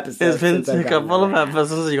been 2 episodes. It's been a couple of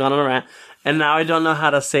episodes since you've gone on a rant. And now I don't know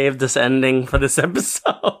how to save this ending for this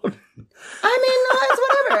episode. I mean, no, it's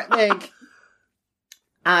whatever. Like,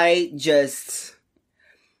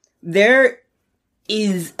 there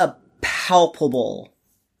is a palpable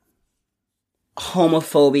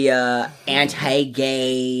homophobia,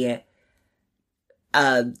 anti-gay,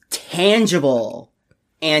 tangible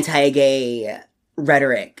anti-gay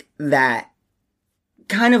rhetoric that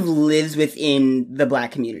kind of lives within the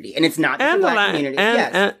black community. And it's not just the black community.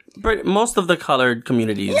 Yes. And most of the colored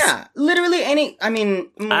communities. Yeah. Literally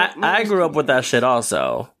I grew up with that shit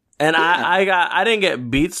also. And yeah. I didn't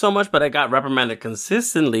get beat so much, but I got reprimanded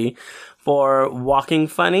consistently for walking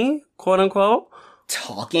funny, quote unquote.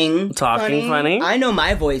 Talking funny. I know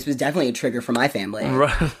my voice was definitely a trigger for my family.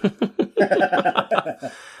 Right.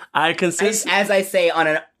 As I say on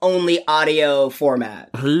an only audio format.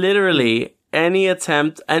 Literally, any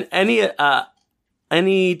attempt and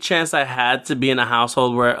any chance I had to be in a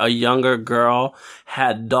household where a younger girl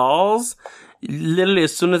had dolls, literally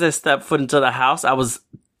as soon as I stepped foot into the house, I was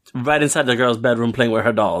right inside the girl's bedroom playing with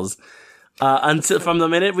her dolls. Until from the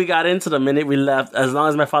minute we got in to the minute we left, as long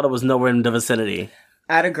as my father was nowhere in the vicinity.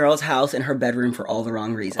 At a girl's house in her bedroom for all the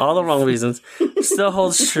wrong reasons. All the wrong reasons. Still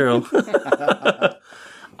holds true.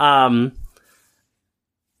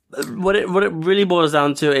 What it really boils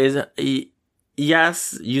down to is,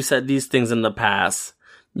 yes, you said these things in the past.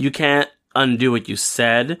 You can't undo what you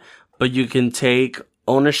said, but you can take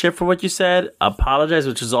ownership for what you said, apologize,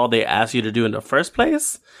 which is all they asked you to do in the first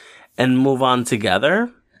place, and move on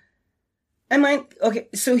together. And okay,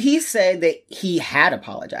 so he said that he had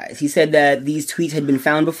apologized. He said that these tweets had been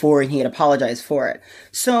found before and he had apologized for it.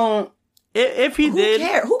 So if he did,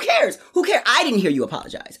 who cares? I didn't hear you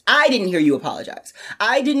apologize. I didn't hear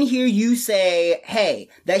you say, hey,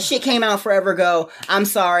 that shit came out forever ago. I'm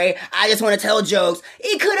sorry. I just want to tell jokes.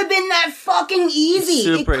 It could have been that fucking easy.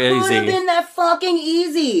 Super easy. It could have been that fucking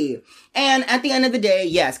easy. And at the end of the day,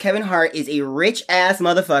 yes, Kevin Hart is a rich-ass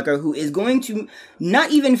motherfucker who is going to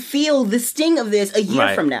not even feel the sting of this a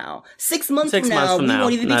year from now. 6 months from now, we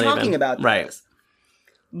won't even be talking about this. Right.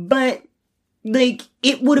 But, like,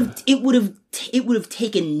 it would have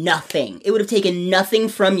taken nothing. It would have taken nothing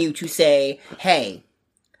from you to say, hey,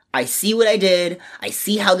 I see what I did. I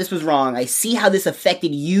see how this was wrong. I see how this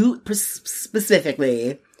affected you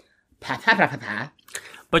specifically.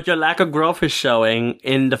 But your lack of growth is showing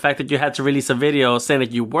in the fact that you had to release a video saying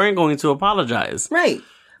that you weren't going to apologize. Right.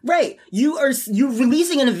 You're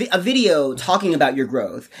releasing a video talking about your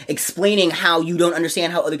growth, explaining how you don't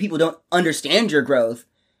understand how other people don't understand your growth,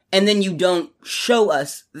 and then you don't show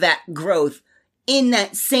us that growth in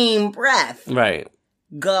that same breath. Right.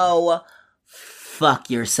 Go fuck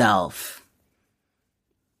yourself.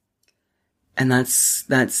 And that's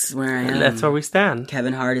where I am. That's where we stand.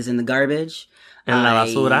 Kevin Hart is in the garbage. En la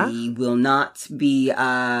basura. I will not be,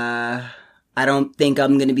 I don't think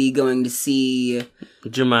I'm going to be going to see...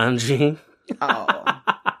 Jumanji. Oh.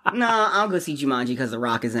 No, I'll go see Jumanji because The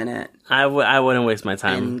Rock is in it. I wouldn't waste my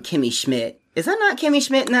time. And Kimmy Schmidt. Is that not Kimmy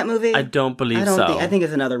Schmidt in that movie? I don't believe so. I think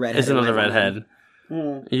it's another redhead. It's another redhead.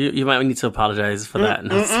 You might need to apologize for that.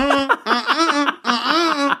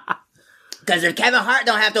 Because if Kevin Hart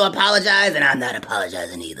don't have to apologize, then I'm not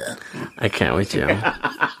apologizing either. I can't with you.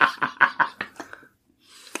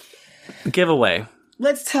 Giveaway.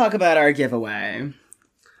 Let's talk about our giveaway.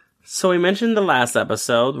 So we mentioned the last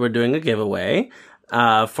episode, we're doing a giveaway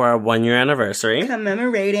for our 1 year anniversary.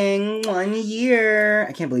 Commemorating 1 year.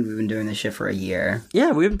 I can't believe we've been doing this shit for a year.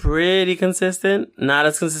 Yeah, we've been pretty consistent. Not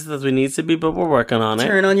as consistent as we need to be, but we're working on it.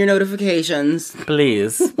 Turn on your notifications.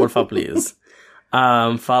 Please. Porfa, please.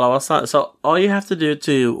 Follow us on. So all you have to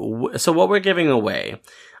do so what we're giving away,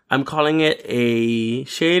 I'm calling it a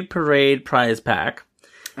Shade Parade prize pack.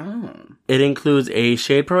 Oh. It includes a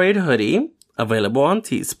Shade Parade hoodie available on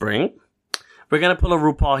Teespring. We're going to pull a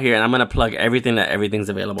RuPaul here, and I'm going to plug everything's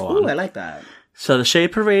available on. Ooh, I like that. So the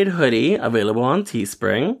Shade Parade hoodie available on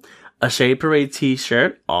Teespring. A Shade Parade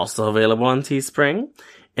t-shirt also available on Teespring.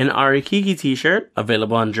 An Ari Kiki t-shirt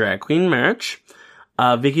available on Drag Queen merch.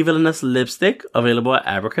 Vicky Villainous lipstick available at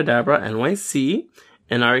Abracadabra NYC.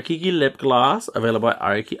 An Ari Kiki lip gloss available at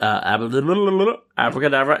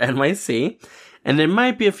Abracadabra NYC. And there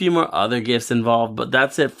might be a few more other gifts involved, but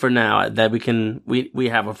that's it for now that we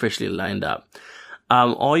have officially lined up.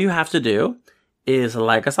 All you have to do is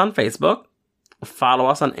like us on Facebook, follow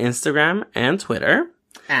us on Instagram and Twitter.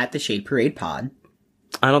 At the Shade Parade Pod.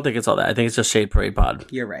 I don't think it's all that. I think it's just Shade Parade Pod.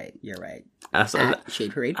 You're right. At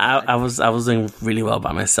Shade Parade Pod. I was doing really well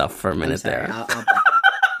by myself for a minute there.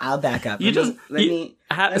 I'll back up. Let me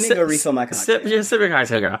go refill my cocktail. Sip your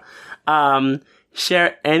cocktail, girl.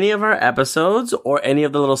 Share any of our episodes or any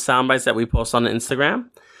of the little sound bites that we post on Instagram,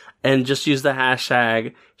 and just use the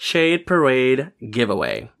hashtag Shade Parade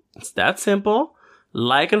Giveaway. It's that simple.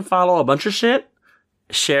 Like and follow a bunch of shit.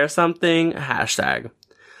 Share something. Hashtag.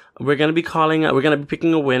 We're gonna be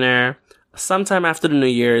picking a winner sometime after the New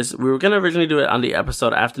Year's. We were gonna originally do it on the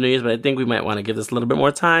episode after New Year's, but I think we might want to give this a little bit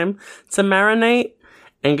more time to marinate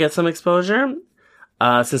and get some exposure.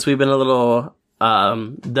 Since we've been a little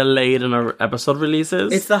delayed in our episode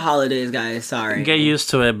releases. It's the holidays, guys. Sorry. Get used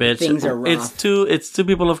to it, bitch. Things are rough. It's two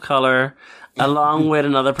people of color, along with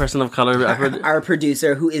another person of color. Our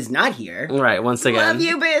producer, who is not here. Right, once again. Love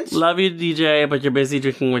you, bitch. Love you, DJ, but you're busy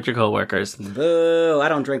drinking with your coworkers. Boo, I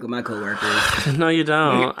don't drink with my coworkers. No, you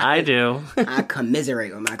don't. I do. I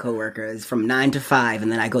commiserate with my coworkers from 9 to 5,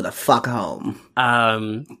 and then I go the fuck home.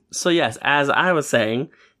 So yes, as I was saying,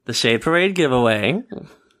 the Shade Parade giveaway...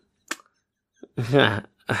 Yeah,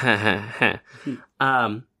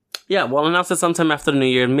 we'll announce it sometime after the New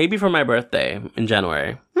Year, maybe for my birthday in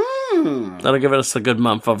January. That'll give us a good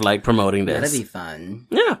month of promoting this. That'd be fun.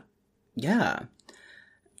 Yeah.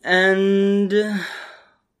 And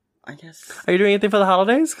I guess. Are you doing anything for the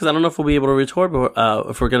holidays? Because I don't know if we'll be able to record,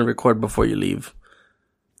 if we're going to record before you leave.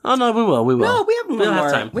 Oh, no, we will. No, we have one We'll more.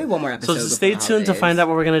 have time. We have one more episode. So stay tuned to find out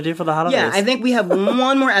what we're going to do for the holidays. Yeah, I think we have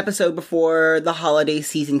one more episode before the holiday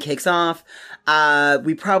season kicks off.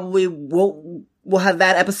 We probably we'll have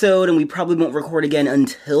that episode, and we probably won't record again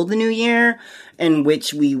until the new year, in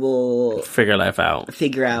which we will figure life out.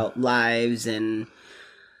 Figure out lives and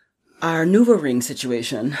our Nuva ring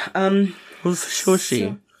situation. Who's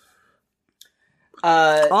she?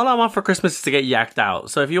 All I want for Christmas is to get yacked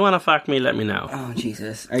out. So if you want to fuck me, let me know. Oh,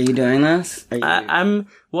 Jesus. Are you doing this?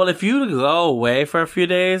 Well, if you go away for a few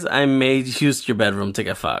days, I may use your bedroom to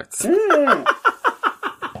get fucked. I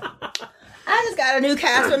just got a new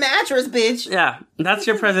Casper mattress, bitch. Yeah, that's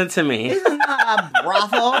your present to me. This is not a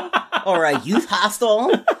brothel or a youth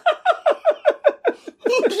hostel. You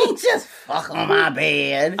can't just fuck on my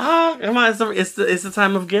bed. Oh, come on. It's the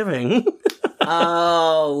time of giving.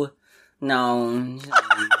 Oh. No,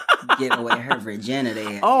 give away her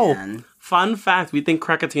virginity. Oh, man. Fun fact: we think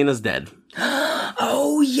Krakatina's dead.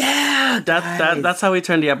 Oh yeah, that's how we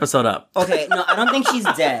turned the episode up. Okay, no, I don't think she's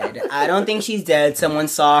dead. I don't think she's dead. Someone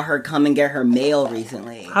saw her come and get her mail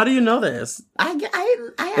recently. How do you know this? I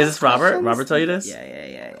Is this Robert? questions. Robert tell you this?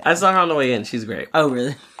 Yeah. I saw her on the way in. She's great. Oh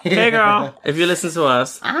really? Hey girl, if you listen to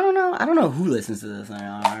us, I don't know who listens to this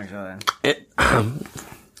now. Actually,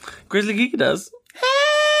 Grizzly Geeky does.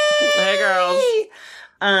 Hey girls.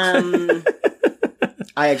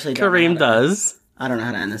 I actually don't Kareem does. I don't know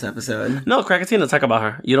how to end this episode. No, Krakatina, talk about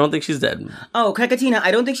her. You don't think she's dead. Oh, Krakatina,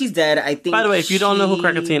 I don't think she's dead. I think. By the way, if you don't know who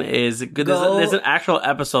Krakatina is, there's an actual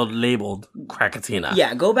episode labeled Krakatina.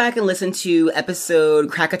 Yeah, go back and listen to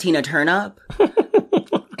episode Krakatina Turn Up,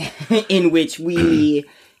 in which we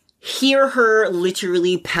hear her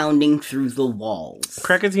literally pounding through the walls.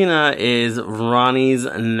 Krakatina is Ronnie's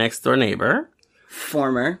next door neighbor.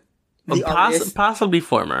 Former. Possibly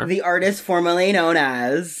former. The artist formerly known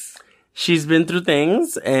as... She's been through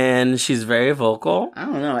things, and she's very vocal. I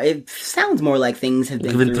don't know. It sounds more like things have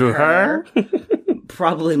been through her.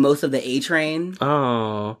 Probably most of the A-Train.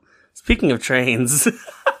 Oh. Speaking of trains.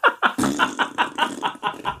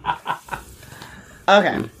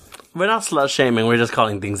 Okay. We're not slut-shaming. We're just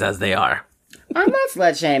calling things as they are. I'm not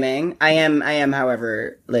slut-shaming. I am,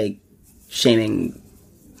 however, shaming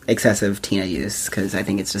excessive Tina use, because I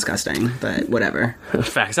think it's disgusting, but whatever.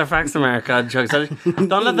 Facts are facts, America. Drugs are...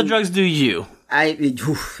 Don't let the drugs do you. And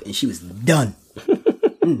she was done.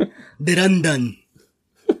 Done.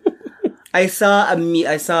 I saw a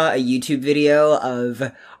YouTube video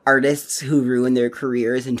of artists who ruined their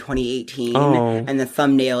careers in 2018, and the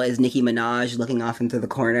thumbnail is Nicki Minaj looking off into the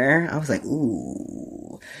corner. I was like,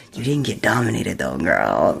 ooh, you didn't get dominated though,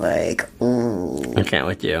 girl. Ooh. I can't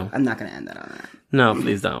with you. I'm not gonna end that on that. No,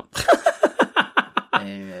 please don't.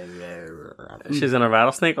 She's gonna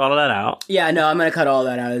rattlesnake all of that out. Yeah, no, I'm gonna cut all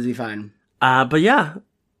that out. It'll be fine. But yeah.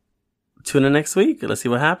 Tune in next week. Let's see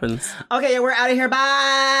what happens. Okay, we're out of here. Bye!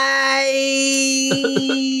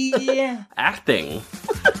 Acting.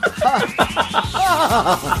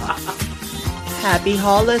 Happy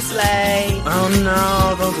Holi-slay. Oh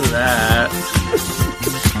no, don't do that.